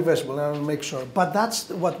heart is reversible, and I'll make sure. But that's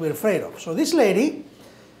what we're afraid of. So this lady,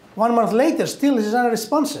 1 month later, still is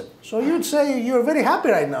unresponsive. So you'd say you're very happy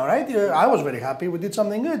right now, right? I was very happy. We did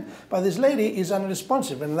something good. But this lady is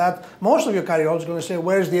unresponsive. And that most of your cardiologists are going to say,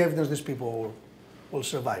 where's the evidence these people will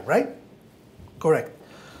survive, right? Correct.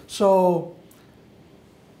 So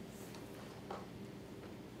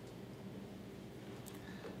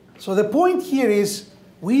the point here is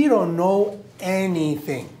we don't know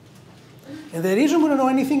anything. And the reason we don't know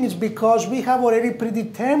anything is because we have already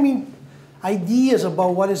predetermined ideas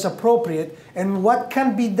about what is appropriate and what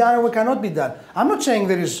can be done and what cannot be done. I'm not saying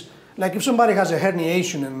there is, like if somebody has a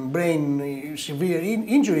herniation and brain severe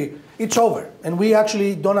injury, it's over. And we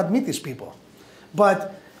actually don't admit these people.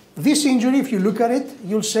 But this injury, if you look at it,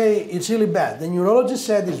 you'll say it's really bad. The neurologist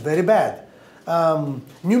said it's very bad.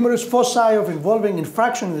 Numerous foci of involving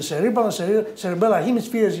infraction in the cerebral and cerebellar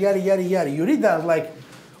hemispheres, yada, yada, yada. You read that like,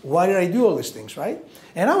 why did I do all these things, right?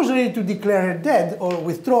 And I was ready to declare her dead or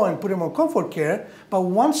withdraw and put him on comfort care. But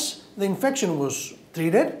once the infection was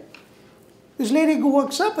treated, this lady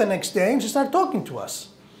walks up the next day and she started talking to us.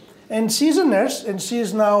 And she's a nurse, and she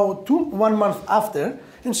is now 1 month after,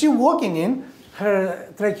 and she's walking in. Her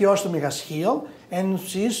tracheostomy has healed, and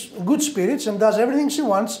she's good spirits and does everything she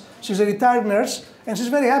wants. She's a retired nurse, and she's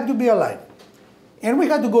very happy to be alive. And we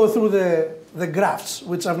had to go through the grafts,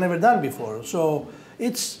 which I've never done before. So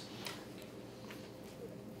it's,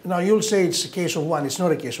 now you'll say it's a case of one. It's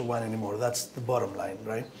not a case of one anymore. That's the bottom line,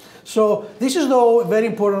 right? So this is, though, very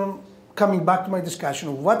important, coming back to my discussion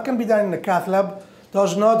of what can be done in the cath lab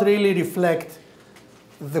does not really reflect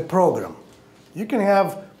the program. You can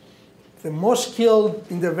have the most skilled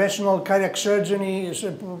interventional cardiac surgery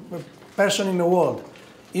person in the world.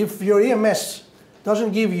 If your EMS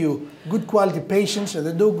doesn't give you good quality patients and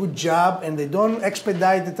they do a good job and they don't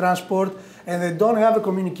expedite the transport and they don't have a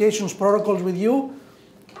communications protocols with you,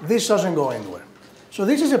 this doesn't go anywhere. So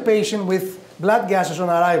this is a patient with blood gases on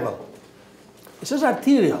arrival. It says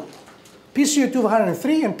arterial. PCO2 of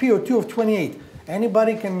 103 and PO2 of 28.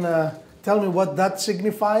 Anybody can tell me what that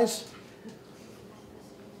signifies?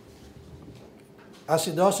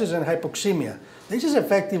 Acidosis and hypoxemia. This is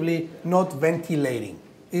effectively not ventilating.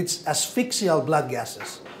 It's asphyxial blood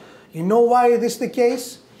gases. You know why this is the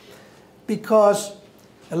case? Because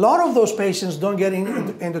a lot of those patients don't get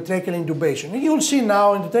endotracheal intubation. You'll see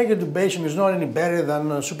now endotracheal intubation is not any better than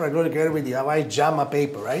supraglottic airway device JAMA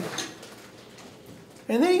paper, right?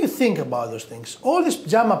 And then you think about those things. All these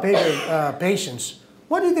JAMA paper patients,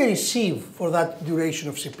 what did they receive for that duration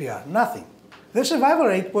of CPR? Nothing. Their survival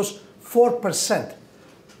rate was 4%.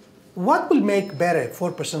 What will make better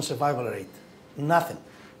 4% survival rate? Nothing.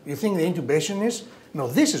 You think the intubation is? No,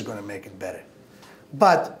 this is going to make it better.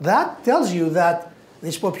 But that tells you that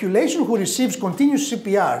this population who receives continuous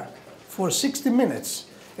CPR for 60 minutes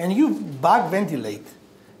and you back ventilate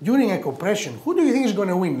during a compression, who do you think is going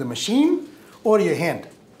to win, the machine or your hand?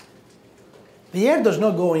 The air does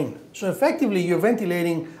not go in. So effectively you're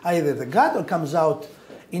ventilating either the gut or comes out.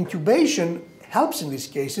 Intubation helps in these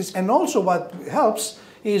cases, and also what helps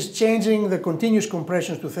is changing the continuous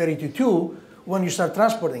compressions to 30-2 when you start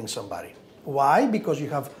transporting somebody. Why? Because you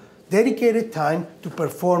have dedicated time to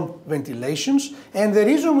perform ventilations, and the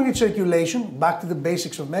reason we need circulation, back to the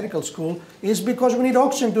basics of medical school, is because we need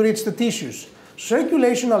oxygen to reach the tissues.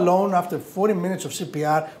 Circulation alone after 40 minutes of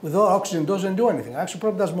CPR without oxygen doesn't do anything. Actually,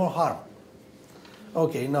 probably does more harm.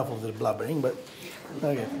 Okay, enough of the blubbering, but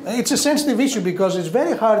okay. It's a sensitive issue because it's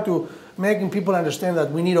very hard to making people understand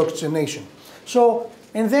that we need oxygenation. So,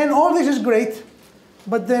 and then all this is great,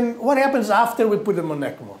 but then what happens after we put them on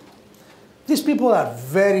ECMO? These people are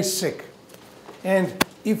very sick. And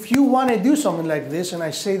if you want to do something like this, and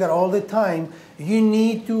I say that all the time, you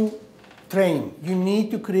need to train. You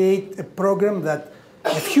need to create a program that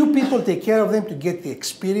a few people take care of them to get the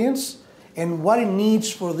experience and what it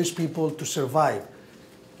needs for these people to survive.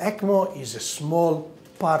 ECMO is a small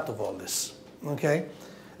part of all this, okay?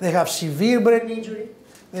 They have severe brain injury,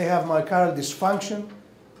 they have myocardial dysfunction,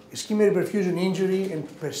 ischemic perfusion injury,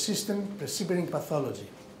 and persistent precipitating pathology.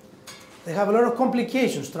 They have a lot of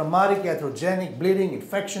complications, traumatic, iatrogenic, bleeding,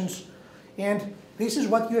 infections, and this is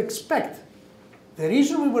what you expect. The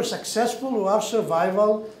reason we were successful with our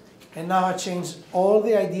survival, and now I changed all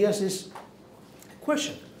the ideas, is a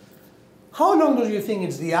question. How long do you think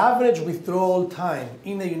is the average withdrawal time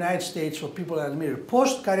in the United States for people that are admitted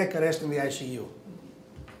post-cardiac arrest in the ICU?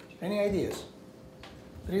 Any ideas?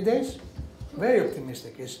 3 days? Very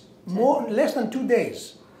optimistic. It's less than 2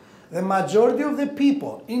 days. The majority of the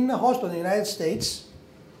people in the hospital in the United States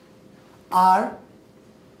are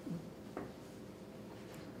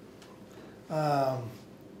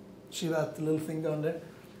see that little thing down there?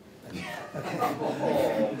 Okay.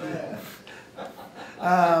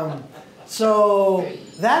 So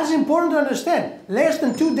that is important to understand. Less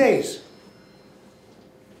than 2 days.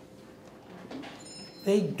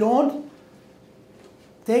 They don't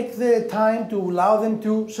take the time to allow them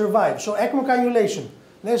to survive. So ECMO cannulation,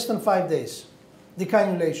 less than 5 days.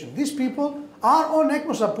 Decannulation. These people are on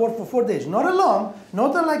ECMO support for 4 days. Not alone,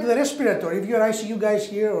 not unlike the respiratory. If you're ICU guys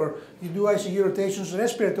here or you do ICU rotations,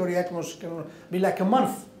 respiratory ECMOs can be like a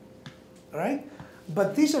month, right?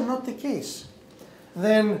 But these are not the case.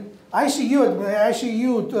 Then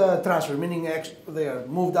ICU transfer, meaning they are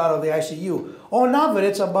moved out of the ICU. On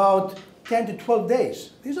average, about 10 to 12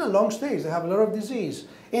 days. These are long stays. They have a lot of disease.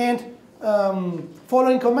 And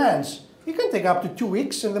following commands. It can take up to 2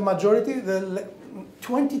 weeks, and the majority,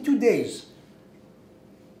 22 days.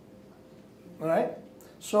 All right?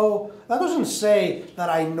 So that doesn't say that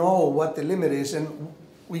I know what the limit is, and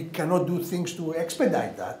we cannot do things to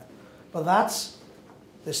expedite that. But that's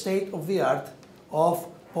the state of the art of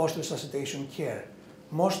post-resuscitation care.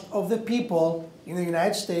 Most of the people in the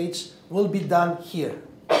United States will be done here.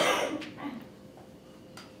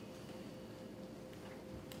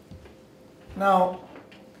 Now,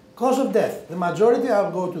 cause of death. The majority,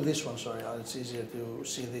 I'll go to this one, sorry, it's easier to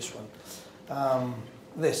see this one.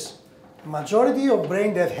 This. Majority of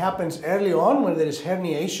brain death happens early on when there is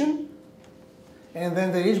herniation, and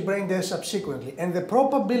then there is brain death subsequently. And the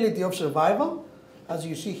probability of survival, as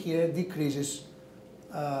you see here, decreases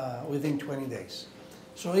within 20 days.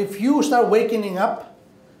 So if you start waking up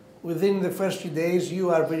within the first few days,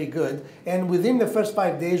 you are very good. And within the first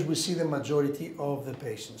 5 days, we see the majority of the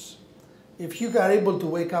patients. If you are able to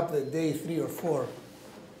wake up at day 3 or 4,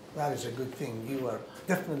 that is a good thing. You are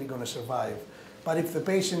definitely going to survive. But if the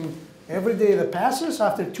patient, every day that passes,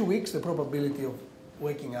 after 2 weeks, the probability of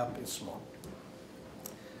waking up is small.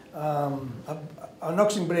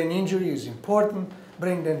 Anoxic brain injury is important.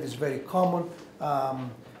 Brain death is very common.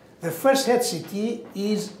 The first head CT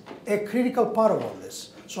is a critical part of all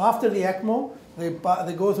this. So after the ECMO,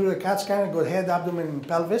 they go through the CAT scan, go head, abdomen, and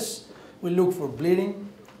pelvis. We look for bleeding,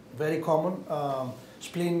 very common,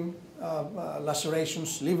 spleen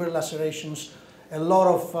lacerations, liver lacerations, a lot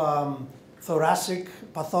of thoracic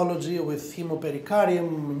pathology with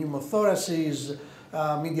hemopericardium, pneumothoraces,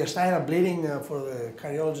 mediastinal bleeding for the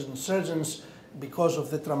cardiologists and surgeons because of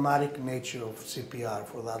the traumatic nature of CPR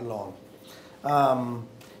for that long.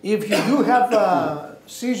 If you do have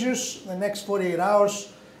seizures the next 48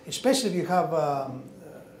 hours, especially if you have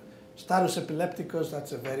status epilepticus,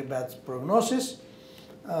 that's a very bad prognosis.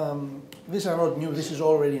 These are not new, this is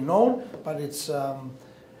already known, but it's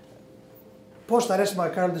post-arrest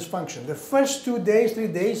myocardial dysfunction. The first 2 days, 3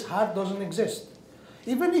 days, heart doesn't exist.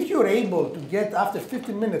 Even if you're able to get, after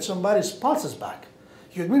 15 minutes, somebody's pulses back,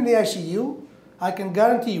 you admit in the ICU, I can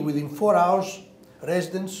guarantee you within 4 hours,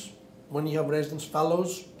 residents, when you have residents,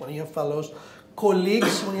 fellows, when you have fellows,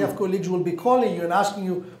 colleagues, when you have colleagues, will be calling you and asking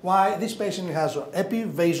you why this patient has epi,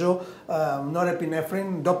 vaso,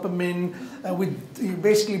 norepinephrine, dopamine, and you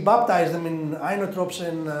basically baptize them in inotropes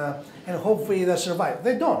and hopefully they survive.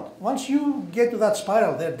 They don't. Once you get to that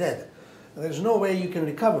spiral, they're dead. There's no way you can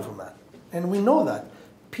recover from that. And we know that.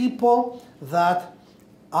 People that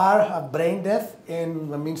have brain death,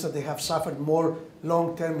 and that means that they have suffered more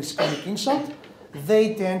long-term ischemic insult,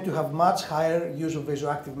 they tend to have much higher use of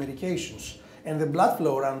vasoactive medications. And the blood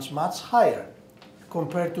flow runs much higher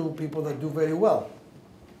compared to people that do very well.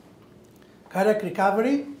 Cardiac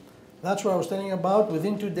recovery, that's what I was telling you about.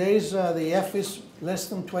 Within 2 days, the F is less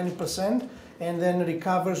than 20%, and then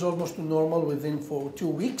recovers almost to normal within 2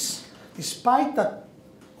 weeks, despite that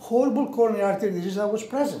horrible coronary artery disease that was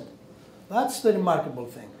present. That's the remarkable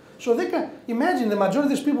thing. So they can imagine the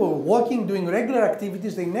majority of these people were walking, doing regular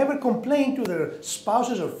activities, they never complain to their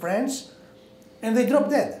spouses or friends, and they drop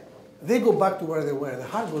dead. They go back to where they were. The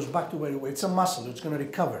heart goes back to where it was. It's a muscle, it's going to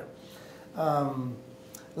recover.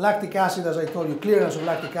 Lactic acid, as I told you, clearance of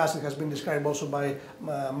lactic acid has been described also by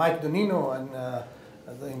Mike Donino and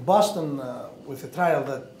in Boston with a trial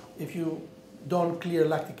that if you don't clear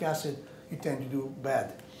lactic acid, you tend to do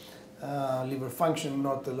bad. Liver function,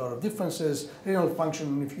 not a lot of differences. Renal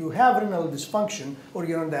function, if you have renal dysfunction or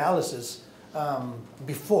you're on dialysis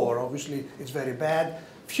before, obviously it's very bad.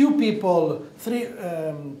 Few people,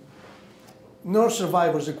 no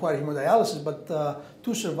survivors require hemodialysis, but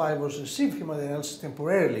 2 survivors receive hemodialysis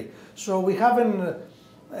temporarily. So we haven't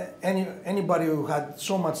anybody who had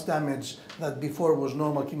so much damage that before was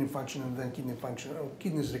normal kidney function and then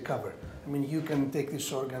kidneys recover. I mean, you can take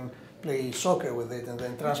this organ, play soccer with it, and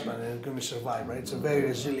then transplant it, and it's going to survive, right? It's a very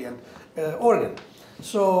resilient organ.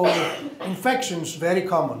 So infections, very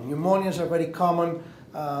common. Pneumonias are very common.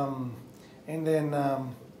 And then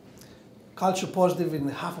culture positive in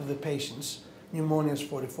half of the patients. Pneumonia is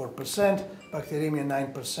 44%, bacteremia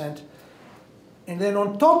 9%. And then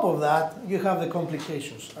on top of that, you have the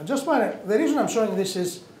complications. I just want to, the reason I'm showing this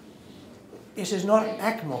is not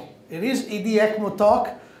ECMO. It is ED ECMO talk,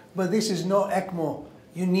 but this is not ECMO.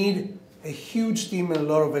 You need a huge team and a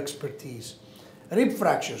lot of expertise. Rib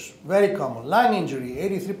fractures, very common. Lung injury,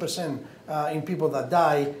 83% in people that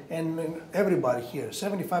die, and everybody here,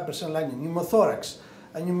 75% lung injury. Pneumothorax,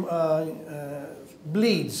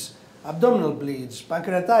 bleeds, abdominal bleeds,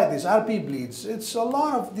 pancreatitis, RP bleeds. It's a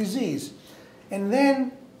lot of disease. And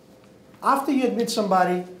then, after you admit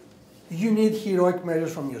somebody, you need heroic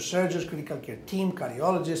measures from your surgeons, critical care team,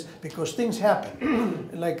 cardiologists, because things happen.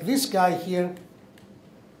 Like this guy here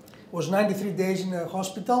was 93 days in the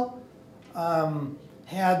hospital,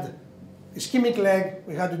 had ischemic leg,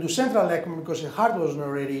 we had to do central ECMO because his heart wasn't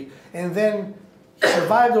ready, and then he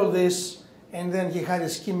survived all this, and then he had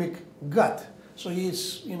ischemic gut. So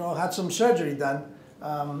he's, had some surgery done,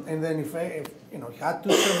 and then he had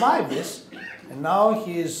to survive this, and now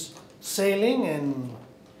he's sailing and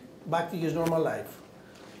back to his normal life.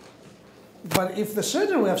 But if the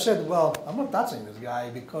surgeon would have said, well, I'm not touching this guy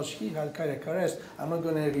because he had cardiac arrest, I'm not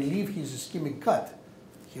going to relieve his ischemic gut,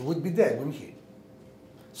 he would be dead, wouldn't he?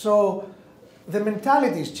 So the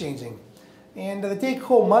mentality is changing. And the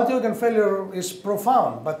take-home, multi-organ failure is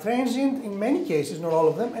profound, but transient in many cases, not all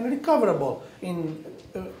of them, and recoverable in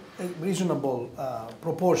a reasonable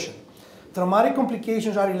proportion. Traumatic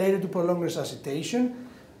complications are related to prolonged resuscitation,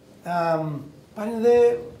 but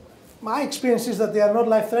in my experience is that they are not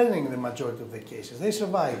life-threatening in the majority of the cases. They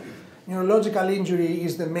survive. Neurological injury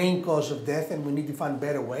is the main cause of death, and we need to find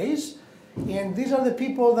better ways. And these are the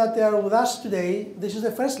people that are with us today. This is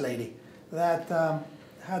the first lady that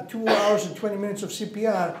had 2 hours and 20 minutes of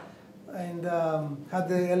CPR and had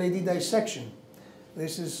the LAD dissection.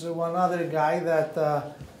 This is one other guy that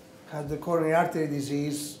had the coronary artery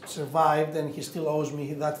disease, survived, and he still owes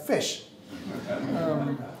me that fish.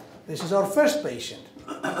 This is our first patient,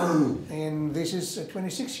 and this is a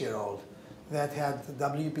 26-year-old that had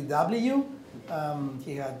WPW.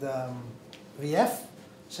 He had VF,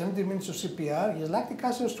 70 minutes of CPR. His lactic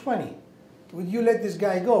acid was 20. Would you let this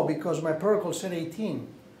guy go? Because my protocol said 18.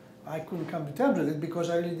 I couldn't come to terms with it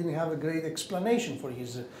because I really didn't have a great explanation for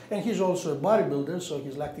his, and he's also a bodybuilder, so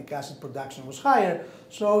his lactic acid production was higher.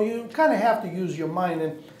 So you kind of have to use your mind,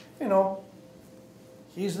 and you know,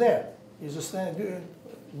 he's there. He's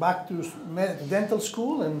back to dental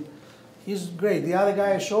school, and he's great. The other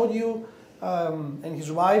guy I showed you and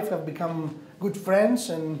his wife have become good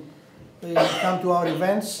friends, and they come to our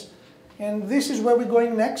events. And this is where we're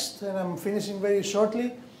going next, and I'm finishing very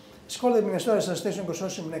shortly. It's called the Minnesota Resuscitation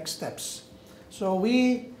Consortium Next Steps. So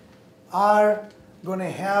we are going to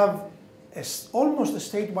have almost a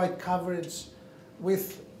statewide coverage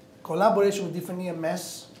with collaboration with different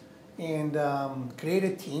EMS and create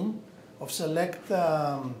a team of select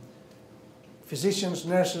physicians,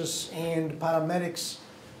 nurses, and paramedics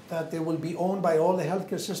that they will be owned by all the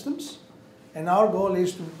healthcare systems. And our goal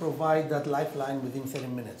is to provide that lifeline within 30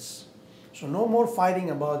 minutes. So no more fighting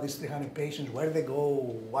about these 300 patients, where they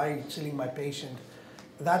go, why killing my patient.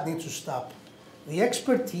 That needs to stop. The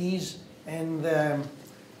expertise and the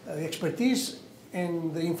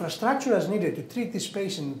infrastructure as needed to treat this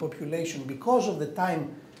patient population because of the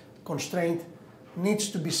time constraint needs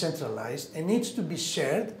to be centralized and needs to be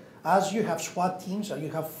shared as you have SWAT teams or you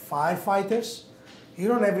have firefighters. You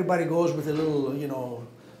don't everybody goes with a little, you know,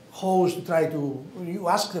 hose to try to, you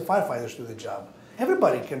ask the firefighters to do the job.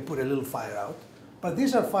 Everybody can put a little fire out, but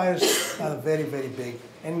these are fires that are very, very big.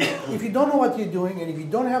 And if you don't know what you're doing and if you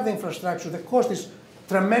don't have the infrastructure, the cost is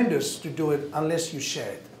tremendous to do it unless you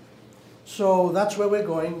share it. So that's where we're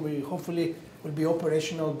going. We hopefully will be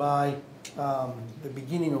operational by the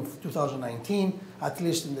beginning of 2019, at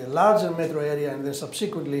least in the larger metro area, and then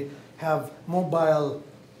subsequently have mobile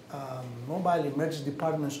emergency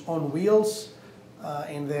departments on wheels,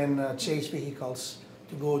 and then chase vehicles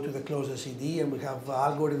to go to the closest ED, and we have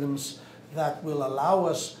algorithms that will allow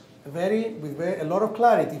us with a lot of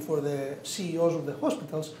clarity for the CEOs of the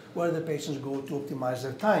hospitals where the patients go to optimize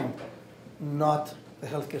their time, not the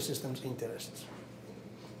healthcare system's interests.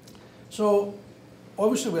 So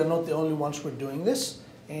obviously we are not the only ones who are doing this,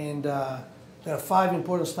 and there are 5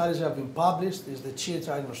 important studies that have been published. There's the CHEER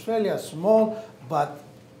trial in Australia, small but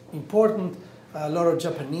important. A lot of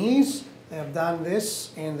Japanese have done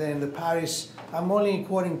this, and then the Paris, I'm only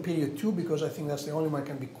quoting period 2 because I think that's the only one that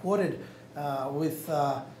can be quoted with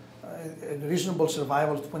a reasonable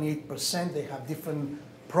survival of 28%. They have different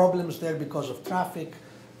problems there because of traffic,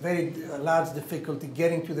 very large difficulty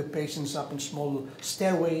getting to the patients up in small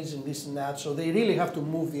stairways and this and that. So they really have to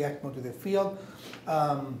move the ECMO to the field.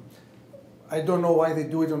 I don't know why they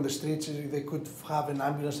do it on the streets. They could have an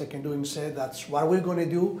ambulance that can do it instead. That's what we're going to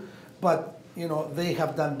do. But you know, they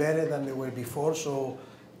have done better than they were before, so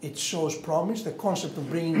it shows promise. The concept of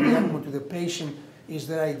bringing the ECMO to the patient is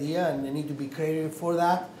their idea, and they need to be credited for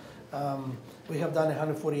that. We have done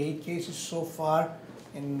 148 cases so far,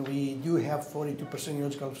 and we do have 42%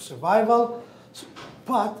 neurological survival.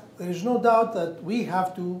 But there is no doubt that we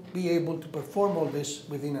have to be able to perform all this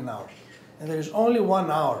within an hour. And there is only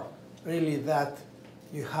 1 hour, really, that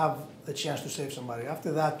you have the chance to save somebody.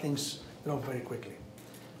 After that, things drop very quickly.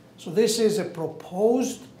 So this is a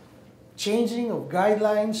proposed changing of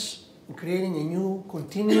guidelines and creating a new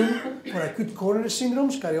continuum for acute coronary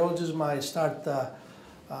syndromes. Cardiologists might start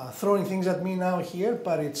throwing things at me now here,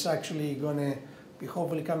 but it's actually going to be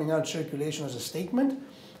hopefully coming out circulation as a statement.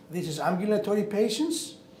 This is ambulatory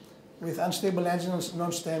patients with unstable angina,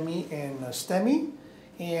 non-STEMI, and STEMI.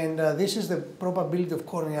 And this is the probability of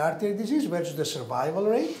coronary artery disease versus the survival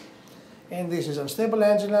rate. And this is unstable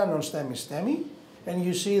angina, non-STEMI, STEMI. And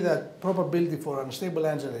you see that probability for unstable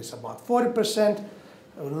angina is about 40%,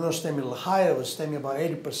 non-STEMI a little higher, with STEMI about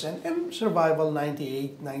 80%, and survival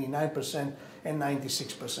 98, 99%, and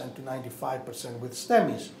 96% to 95% with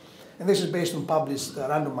STEMIs. And this is based on published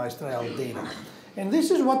randomized trial data. And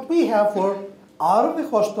this is what we have for out of the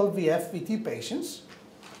hospital VF-VT patients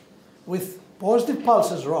with positive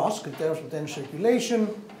pulses, ROSC, in terms of potential circulation,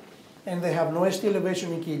 and they have no ST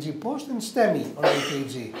elevation EKG post and STEMI on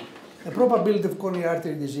EKG. The probability of coronary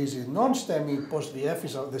artery disease in non-STEMI post-VF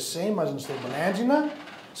is the same as unstable angina.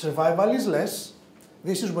 Survival is less.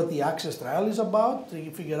 This is what the ACCESS trial is about, to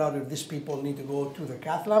figure out if these people need to go to the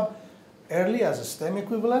cath lab early as a STEMI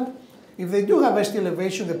equivalent. If they do have ST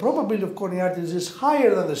elevation, the probability of coronary artery disease is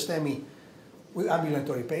higher than the STEMI with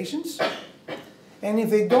ambulatory patients. And if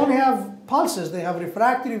they don't have pulses, they have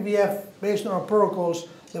refractory VF based on our protocols,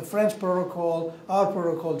 the French protocol, our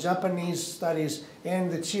protocol, Japanese studies,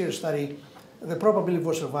 and the CHEER study, the probability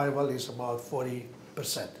for survival is about 40%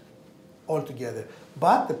 altogether.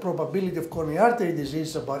 But the probability of coronary artery disease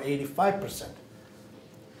is about 85%.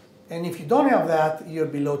 And if you don't have that, you're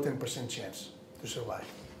below 10% chance to survive.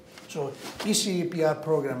 So ECPR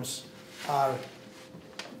programs are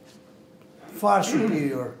far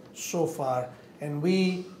superior so far. And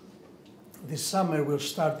we, this summer, will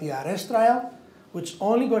start the AREST trial, which is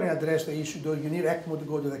only going to address the issue, do you need ECMO to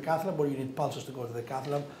go to the cath lab or you need pulses to go to the cath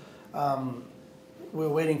lab? We're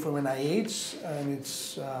waiting from NIH, and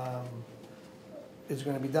it's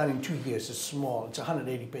going to be done in 2 years. It's small. It's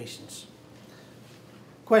 180 patients.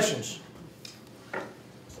 Questions?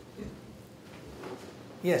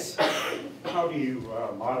 Yes? How do you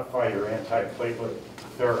modify your antiplatelet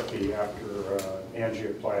therapy after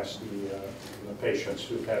angioplasty in the patients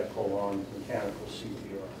who've had prolonged mechanical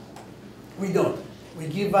CPR? We don't. We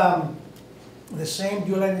give the same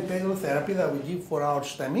dual antiplatelet therapy that we give for our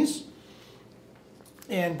STEMIs.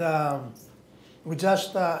 And we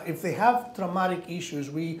just, if they have traumatic issues,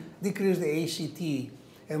 we decrease the ACT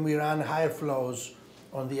and we run higher flows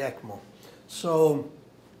on the ECMO. So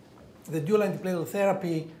the dual antiplatelet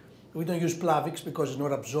therapy, we don't use Plavix because it's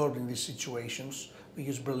not absorbed in these situations. We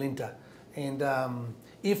use Brilinta. And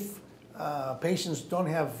if patients don't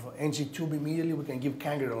have NG tube immediately, we can give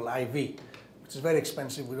Cangrelor IV, which is very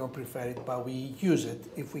expensive. We don't prefer it, but we use it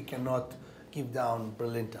if we cannot give down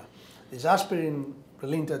Brilinta. There's aspirin,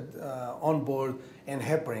 Brilinta on board, and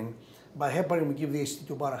heparin. By heparin, we give the ACT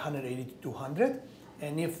to about 180 to 200.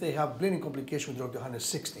 And if they have bleeding complication, we drop to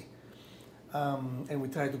 160. And we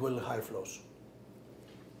try to go a little higher flows.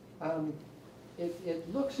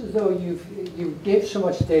 It looks as though you gave so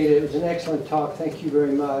much data. It was an excellent talk. Thank you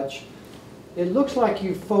very much. It looks like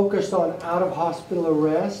you focused on out-of-hospital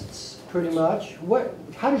arrests, pretty much.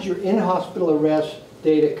 How does your in-hospital arrest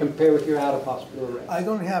data compare with your out-of-hospital arrests? I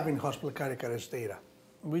don't have in-hospital cardiac arrest data.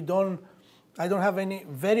 I don't have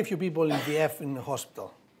very few people in VF in the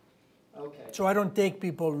hospital. Okay. So I don't take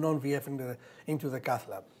people non-VF into the cath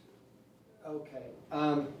lab. Okay.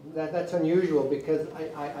 That's unusual because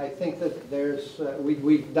I think that there's,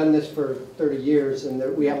 we've done this for 30 years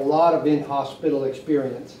and we have a lot of in-hospital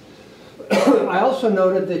experience. I also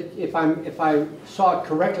noted that if I saw it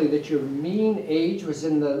correctly, that your mean age was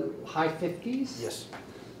in the high 50s? Yes.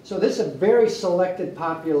 So this is a very selected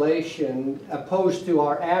population opposed to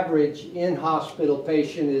our average in-hospital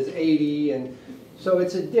patient is 80, and so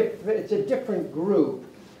it's a different group.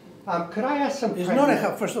 Could I ask some? It's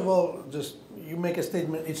not first of all, just you make a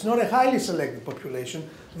statement. It's not a highly selected population.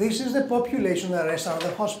 This is the population that arrests out of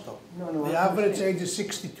the hospital. No, the average age is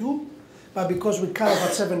 62, but because we cut off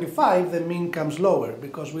at 75, the mean comes lower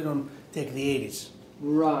because we don't take the 80s.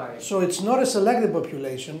 Right. So it's not a selected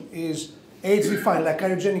population. Is age defined like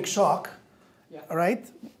cardiogenic shock, right?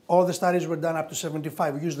 All the studies were done up to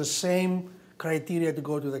 75. We use the same criteria to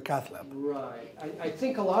go to the cath lab. Right. I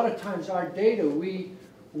think a lot of times our data, we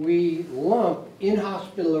lump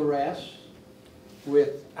in-hospital arrests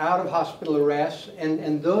with out-of-hospital arrests,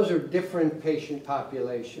 and those are different patient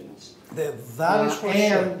populations. That is for sure.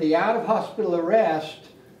 And the out-of-hospital arrest,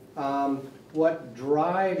 what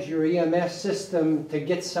drives your EMS system to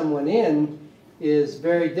get someone in is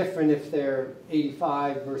very different if they're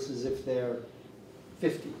 85 versus if they're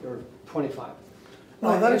 50 or 25.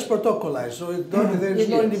 No, that is protocolized, so there is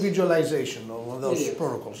no individualization of those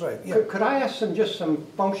protocols, right? Yeah. Could I ask just some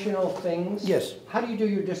functional things? Yes. How do you do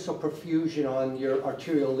your distal perfusion on your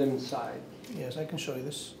arterial limb side? Yes, I can show you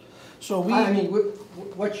this. So I mean,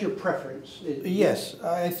 what's your preference? Yes,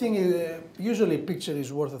 I think usually a picture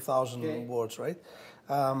is worth 1,000 words, right?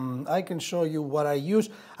 I can show you what I use.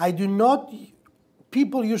 I do not.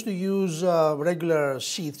 People used to use regular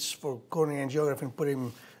sheaths for coronary angiography and put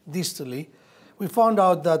them distally. We found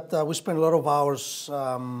out that we spend a lot of hours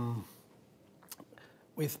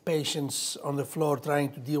with patients on the floor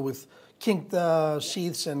trying to deal with kinked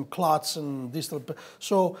sheaths and clots and distal.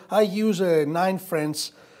 So I use a 9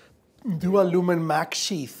 French dual lumen MAC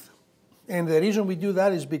sheath. And the reason we do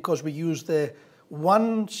that is because we use the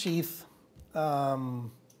one sheath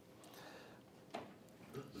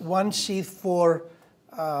for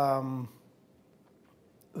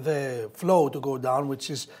the flow to go down, which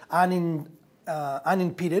is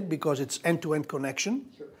unimpeded because it's end-to-end connection.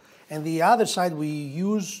 Sure. And the other side we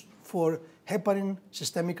use for heparin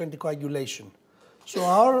systemic anticoagulation. So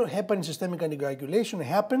our heparin systemic anticoagulation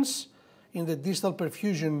happens in the distal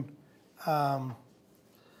perfusion in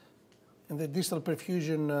the distal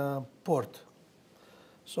perfusion port.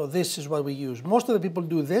 So this is what we use. Most of the people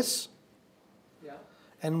do this,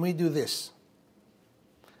 and we do this.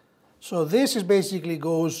 So this is basically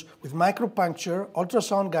goes with micropuncture,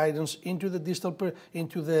 ultrasound guidance into the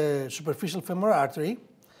into the superficial femoral artery.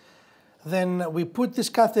 Then we put this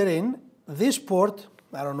catheter in. This port,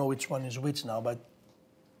 I don't know which one is which now, but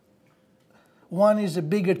one is a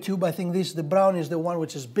bigger tube. I think the brown is the one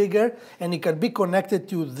which is bigger, and it can be connected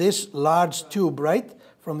to this large tube, right,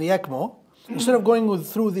 from the ECMO. Instead of going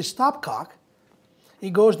through this stopcock,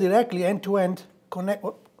 it goes directly end-to-end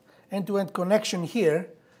connection here,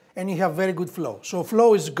 and you have very good flow. So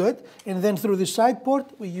flow is good, and then through the side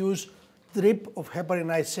port, we use drip of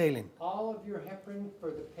heparinized saline. All of your heparin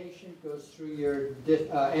for the patient goes through your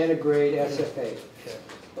antegrade SFA.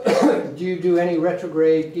 Do you do any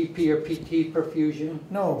retrograde DP or PT perfusion?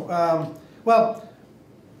 No. Well,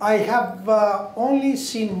 I have only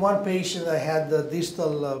seen one patient that had the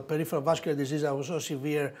distal peripheral vascular disease that was so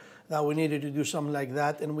severe that we needed to do something like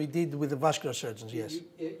that, and we did with the vascular surgeons, yes.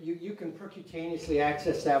 You can percutaneously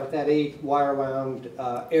access that with that 8 wire-wound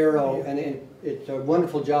arrow, and it's a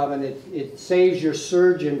wonderful job, and it saves your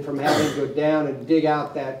surgeon from having to go down and dig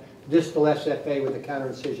out that distal SFA with a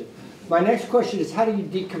counter-incision. My next question is, how do you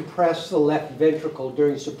decompress the left ventricle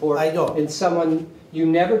during support? I don't. In someone you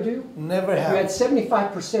never do? Never have. You had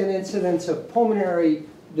 75% incidence of pulmonary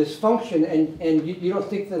dysfunction, and you don't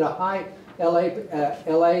think that a high LA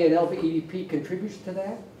and LV EDP contributes to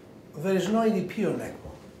that? There is no EDP on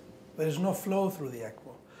ECMO. There is no flow through the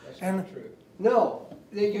ECMO. That's not true. No,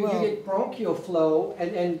 you get bronchial flow,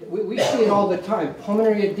 and we see it all the time.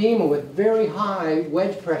 Pulmonary edema with very high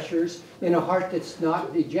wedge pressures in a heart that's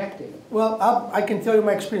not ejecting. Well, I can tell you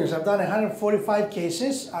my experience. I've done 145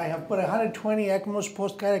 cases. I have put 120 ECMOs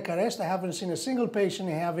post-cardiac arrest. I haven't seen a single patient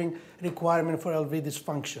having requirement for LV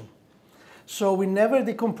dysfunction. So we never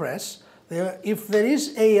decompress. If there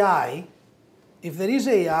is AI,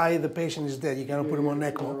 the patient is dead. You cannot put him on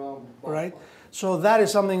ECMO, right? So that is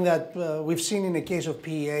something that we've seen in the case of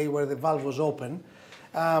PEA where the valve was open.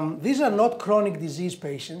 These are not chronic disease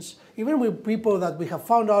patients. Even with people that we have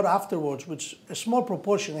found out afterwards, which a small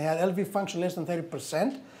proportion, they had LV function less than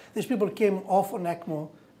 30%. These people came off on ECMO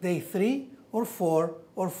day 3 or 4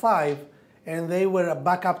 or 5, and they were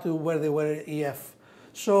back up to where they were EF.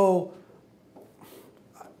 So,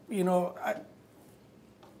 you know,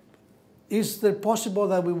 is it possible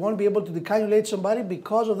that we won't be able to decannulate somebody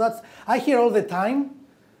because of that? I hear all the time,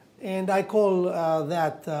 and I call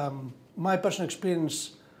that my personal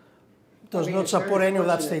experience does not support any of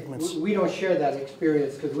that statements. We don't share that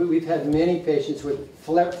experience because we've had many patients with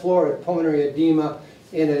florid pulmonary edema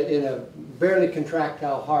in a barely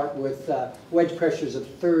contractile heart with wedge pressures of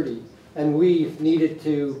 30. And we needed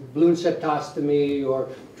to balloon septostomy or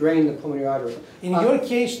drain the pulmonary artery. In your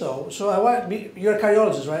case, though, so you're a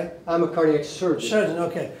cardiologist, right? I'm a cardiac surgeon. Surgeon,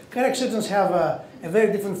 okay. Cardiac surgeons have a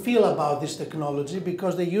very different feel about this technology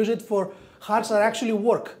because they use it for hearts that actually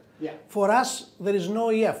work. Yeah. For us, there is no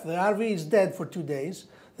EF. The RV is dead for 2 days.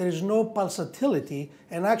 There is no pulsatility.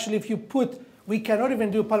 And actually, if you we cannot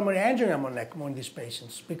even do pulmonary angiogram on ECMO in these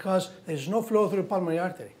patients because there is no flow through the pulmonary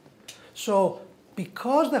artery. So,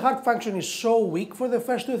 because the heart function is so weak for the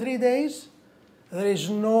first 2 or 3 days, there is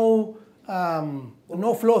no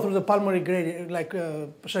flow through the pulmonary gradient,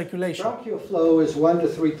 circulation. Bronchial flow is 1 to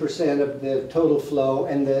 3% of the total flow,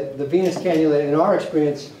 and the venous cannula, in our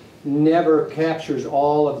experience, never captures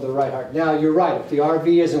all of the right heart. Now, you're right. If the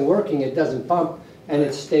RV isn't working, it doesn't pump, and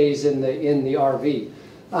it stays in the RV.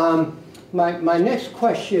 My next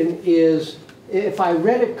question is, if I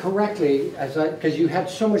read it correctly, because you had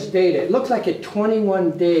so much data, it looked like at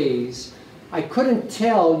 21 days, I couldn't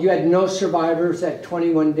tell, you had no survivors at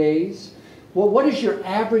 21 days. Well, what is your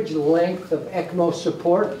average length of ECMO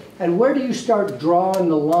support, and where do you start drawing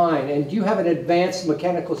the line? And do you have an advanced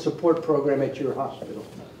mechanical support program at your hospital?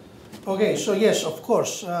 Okay, so yes, of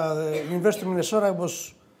course. The University of Minnesota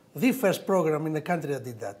was the first program in the country that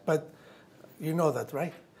did that, but you know that,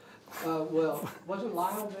 right? Well, wasn't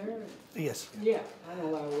Lyle there? Yes. Yeah, I know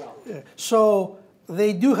Lyle well. Yeah. So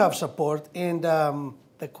they do have support, and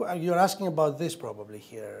you're asking about this probably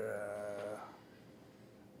here.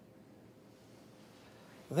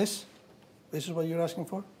 This is what you're asking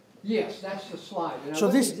for? Yes, that's the slide. And so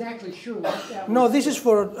I wasn't exactly sure what that was. No, this is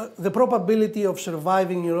for the probability of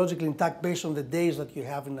surviving neurologically intact based on the days that you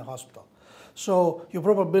have in the hospital. So your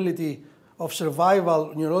probability of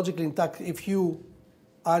survival neurologically intact if you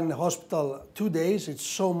are in the hospital 2 days, it's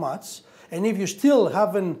so much. And if you still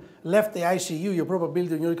haven't left the ICU, your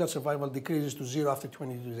probability of neurological survival decreases to 0 after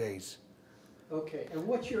 22 days. Okay, and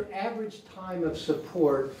what's your average time of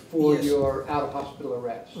support for Yes. your out-of-hospital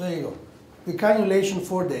arrest? There you go. The cannulation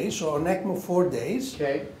 4 days, so on ECMO 4 days.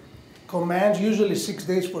 Okay, Commands usually 6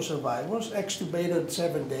 days for survivors, extubated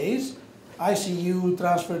 7 days, ICU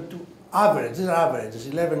transferred to average, these are averages,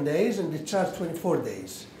 11 days, and discharged 24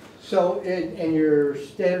 days. so in your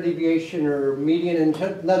standard deviation or median,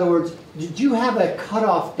 in other words, did you have a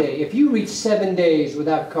cutoff day? If you reach 7 days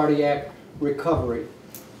without cardiac recovery,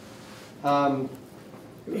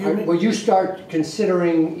 will you start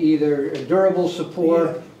considering either a durable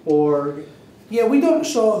support or? Yeah, we don't,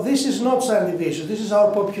 so this is not standard deviation, this is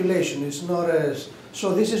our population, it's not as,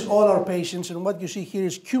 so this is all our patients, and what you see here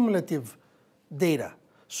is cumulative data.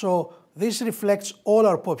 So this reflects all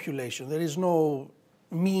our population, there is no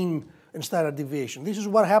mean and standard deviation. This is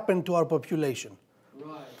what happened to our population.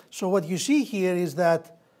 Right. So what you see here is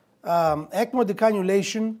that ECMO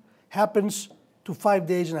decannulation happens to 5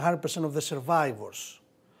 days in 100% of the survivors.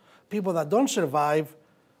 People that don't survive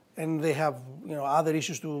and they have other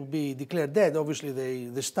issues to be declared dead, obviously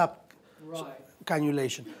they stop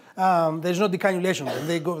cannulation. There's no decannulation,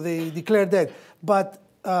 they declare dead. But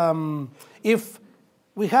if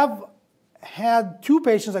we have had 2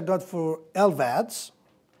 patients that got for LVADs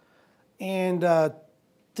and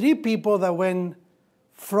 3 people that went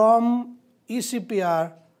from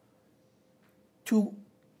ECPR to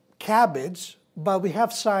CABG, but we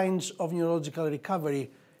have signs of neurological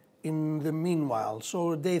recovery in the meanwhile.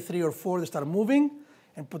 So day 3 or 4, they start moving,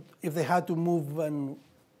 and if they had to move and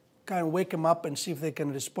kind of wake them up and see if they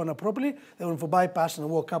can respond appropriately, they went for bypass and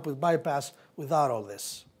woke up with bypass without all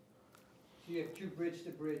this. So you have 2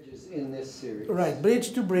 bridge-to-bridges in this series. Right,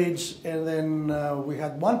 bridge to bridge, and then we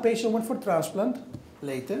had 1 patient went for transplant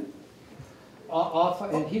later.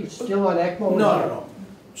 And he was still on ECMO? No.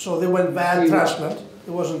 So they went VAD transplant.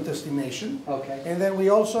 It wasn't destination. Okay. And then we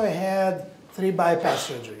also had 3 bypass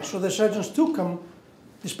surgeries. So the surgeons took them,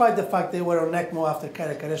 despite the fact they were on ECMO after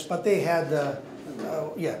cardiac arrest, but they had, that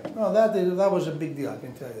was a big deal, I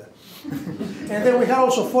can tell you that. And then we had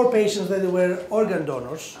also 4 patients that were organ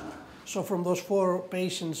donors. So from those 4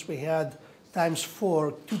 patients, we had times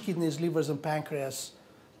 4, 2 kidneys, livers, and pancreas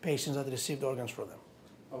patients that received organs from them.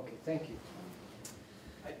 Okay, thank you.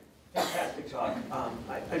 Fantastic talk.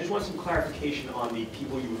 I just want some clarification on the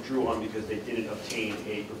people you withdrew on because they didn't obtain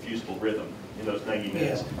a perfusible rhythm in those 90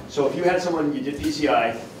 minutes. Yeah. So if you had someone, you did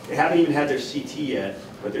PCI, they haven't even had their CT yet,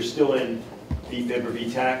 but they're still in VFib or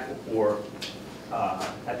VTAC, or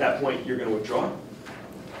at that point you're going to withdraw?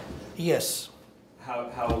 Yes.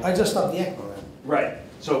 How? I just stopped the ECMO then. Right.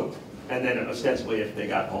 So, and then ostensibly if they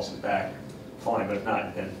got pulses back, fine, but if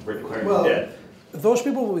not, then we're declaring them dead. Those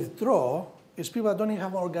people who withdraw is people that don't even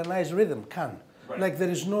have an organized rhythm, Right. Like there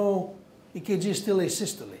is no, EKG is still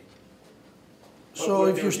asystole. So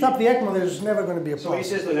if you stop the ECMO, there's never going to be a So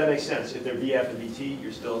pulse. asystole, that makes sense. If they're VF and VT,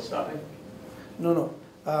 you're still stopping? No.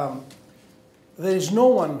 There is no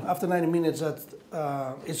one after 90 minutes that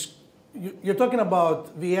you're talking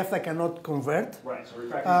about VF that cannot convert. Right, so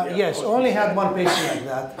refractory VF. Yes, only had 1 patient like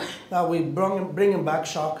that. Now we bring him back,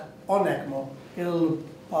 shock, on ECMO, get a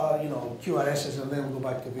little, QRSs, and then we go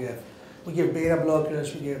back to VF. We give beta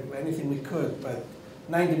blockers, we give anything we could, but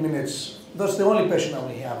 90 minutes, that's the only patient that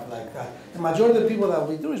we have like that. The majority of the people that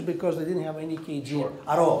we do is because they didn't have any EKG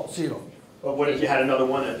at all, 0. But what if you had another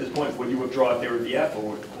one at this point? Would you withdraw if they were VF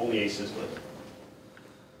or only asystole?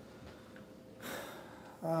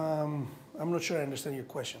 I'm not sure I understand your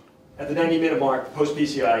question. At the 90-minute mark,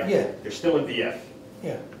 post-PCI, they're still in VF.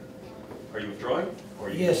 Yeah. Are you withdrawing? Or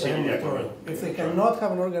are you Yes, I am continuing that withdrawing. program? If they cannot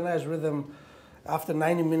have an organized rhythm after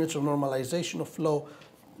 90 minutes of normalization of flow,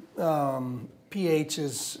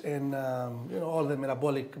 pHs and all the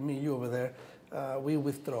metabolic milieu over there, we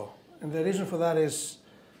withdraw. And the reason for that is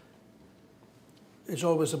it's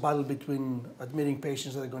always a battle between admitting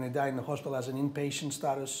patients that are going to die in the hospital as an inpatient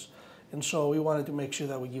status. And so we wanted to make sure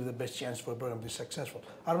that we give the best chance for a program to be successful.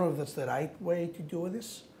 I don't know if that's the right way to do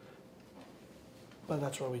this, but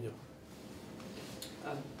that's what we do.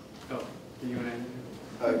 Do you want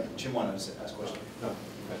to? Jim wanted to ask a question. No.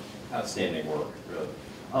 Outstanding work, really.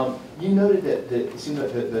 You noted that it seems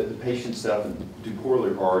like the patients that do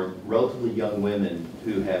poorly are relatively young women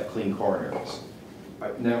who have clean coronaries.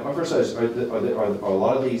 Now, my first is, are a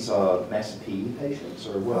lot of these massive PE patients,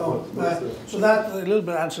 or what? So that a little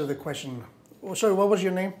bit answered the question. Oh, sorry, what was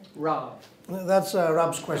your name? Rob. That's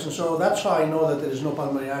Rob's question. So that's how I know that there is no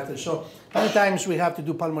pulmonary artery. So many times we have to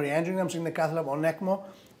do pulmonary angiograms in the cath lab on ECMO.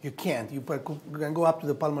 You can't. You can go up to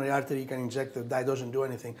the pulmonary artery, you can inject the dye, doesn't do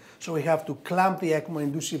anything. So we have to clamp the ECMO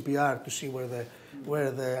and do CPR to see where the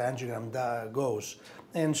angiogram goes.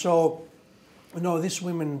 And so No, these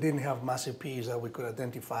women didn't have massive PEs that we could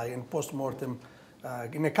identify. In post-mortem,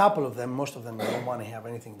 in a couple of them, most of them don't want to have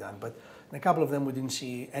anything done, but in a couple of them we didn't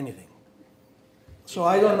see anything. So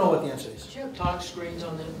I don't know what the answer is. Do you have tox screens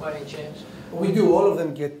on them by any chance? We do. All of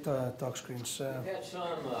them get tox screens. I've had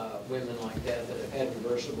some women like that that have had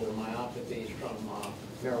reversible myopathies from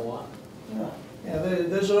marijuana. Yeah,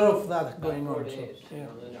 there's a lot of that going About 4 on. So, days, yeah.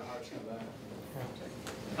 then their hearts come back.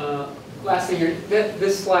 Last thing here,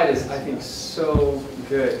 this slide is, I think, so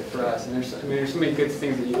good for us, and there's so many good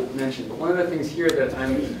things that you mentioned, but one of the things here that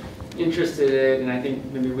I'm interested in, and I think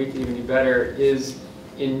maybe we can even do better, is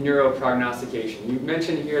in neuroprognostication. You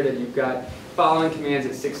mentioned here that you've got following commands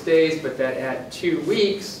at 6 days, but that at 2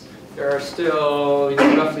 weeks, there are still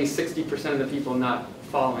roughly 60% of the people not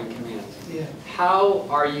following commands. Yeah. How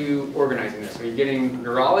are you organizing this? Are you getting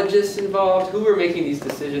neurologists involved? Who are making these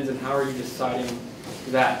decisions, and how are you deciding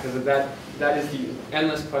that? Because that is the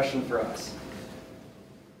endless question for us.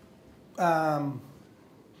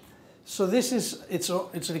 So this is, it's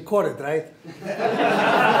recorded, right? We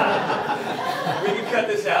can cut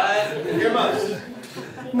this out. Your must.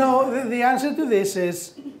 No, the answer to this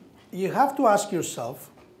is you have to ask yourself,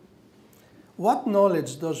 what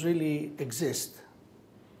knowledge does really exist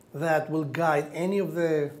that will guide any of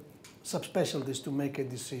the subspecialties to make a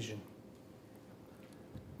decision?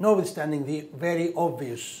 Notwithstanding the very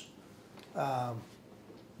obvious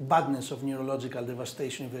badness of neurological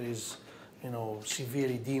devastation if there is, severe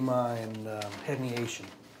edema and herniation.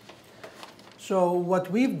 So what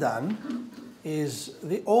we've done is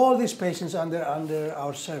all these patients under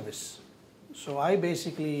our service. So I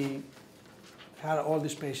basically had all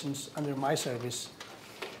these patients under my service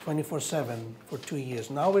 24/7 for 2 years.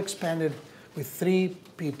 Now we expanded with 3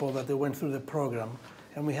 people that they went through the program,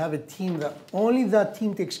 and we have a team that only that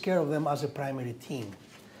team takes care of them as a primary team.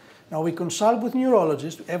 Now we consult with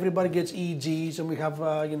neurologists. Everybody gets EEGs, and we have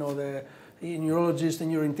the neurologist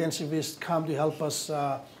and neurointensivist come to help us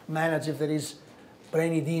manage if there is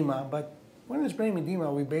brain edema. But when there's brain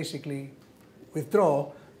edema, we basically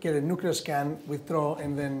withdraw, get a nuclear scan, withdraw,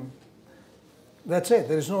 and then that's it.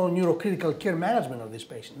 There is no neurocritical care management of this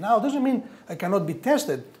patient. Now, it doesn't mean I cannot be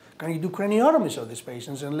tested. Can you do craniotomies of these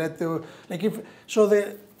patients and let the,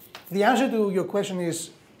 the answer to your question is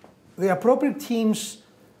the appropriate teams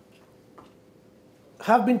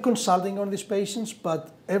have been consulting on these patients,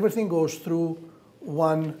 but everything goes through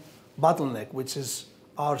one bottleneck, which is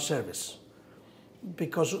our service.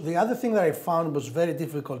 Because the other thing that I found was very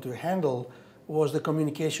difficult to handle was the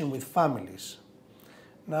communication with families.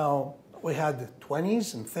 Now, we had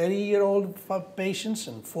 20s and 30-year-old patients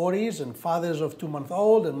and 40s and fathers of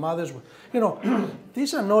 2-month-old and mothers.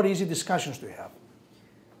 These are not easy discussions to have.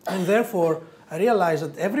 And therefore, I realized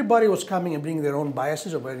that everybody was coming and bringing their own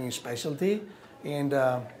biases of any specialty, and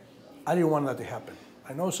I didn't want that to happen.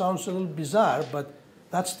 I know it sounds a little bizarre, but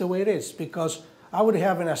that's the way it is, because I would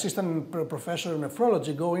have an assistant professor in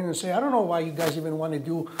nephrology go in and say, I don't know why you guys even want to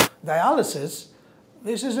do dialysis.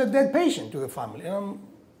 This is a dead patient to the family. And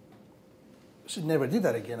I should never do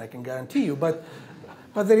that again, I can guarantee you. But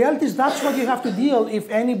the reality is that's what you have to deal if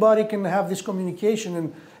anybody can have this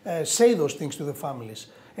communication and say those things to the families.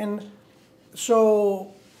 And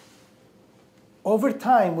so over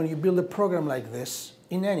time, when you build a program like this,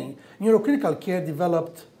 in any, neurocritical care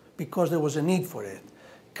developed because there was a need for it.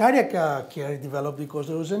 Cardiac care developed because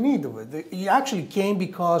there was a need of it. It actually came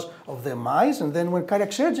because of the MIs, and then when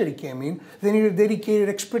cardiac surgery came in, they needed dedicated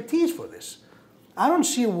expertise for this. I don't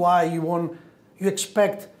see why you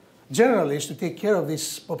expect generalists to take care of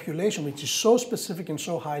this population, which is so specific and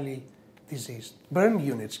so highly diseased. Burn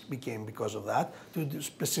units became, because of that, to do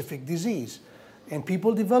specific disease. And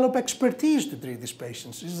people develop expertise to treat these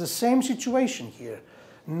patients. It's the same situation here.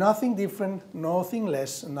 Nothing different, nothing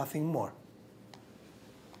less, and nothing more.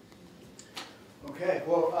 Okay,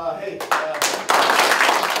 well, hey.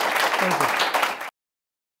 Thank you.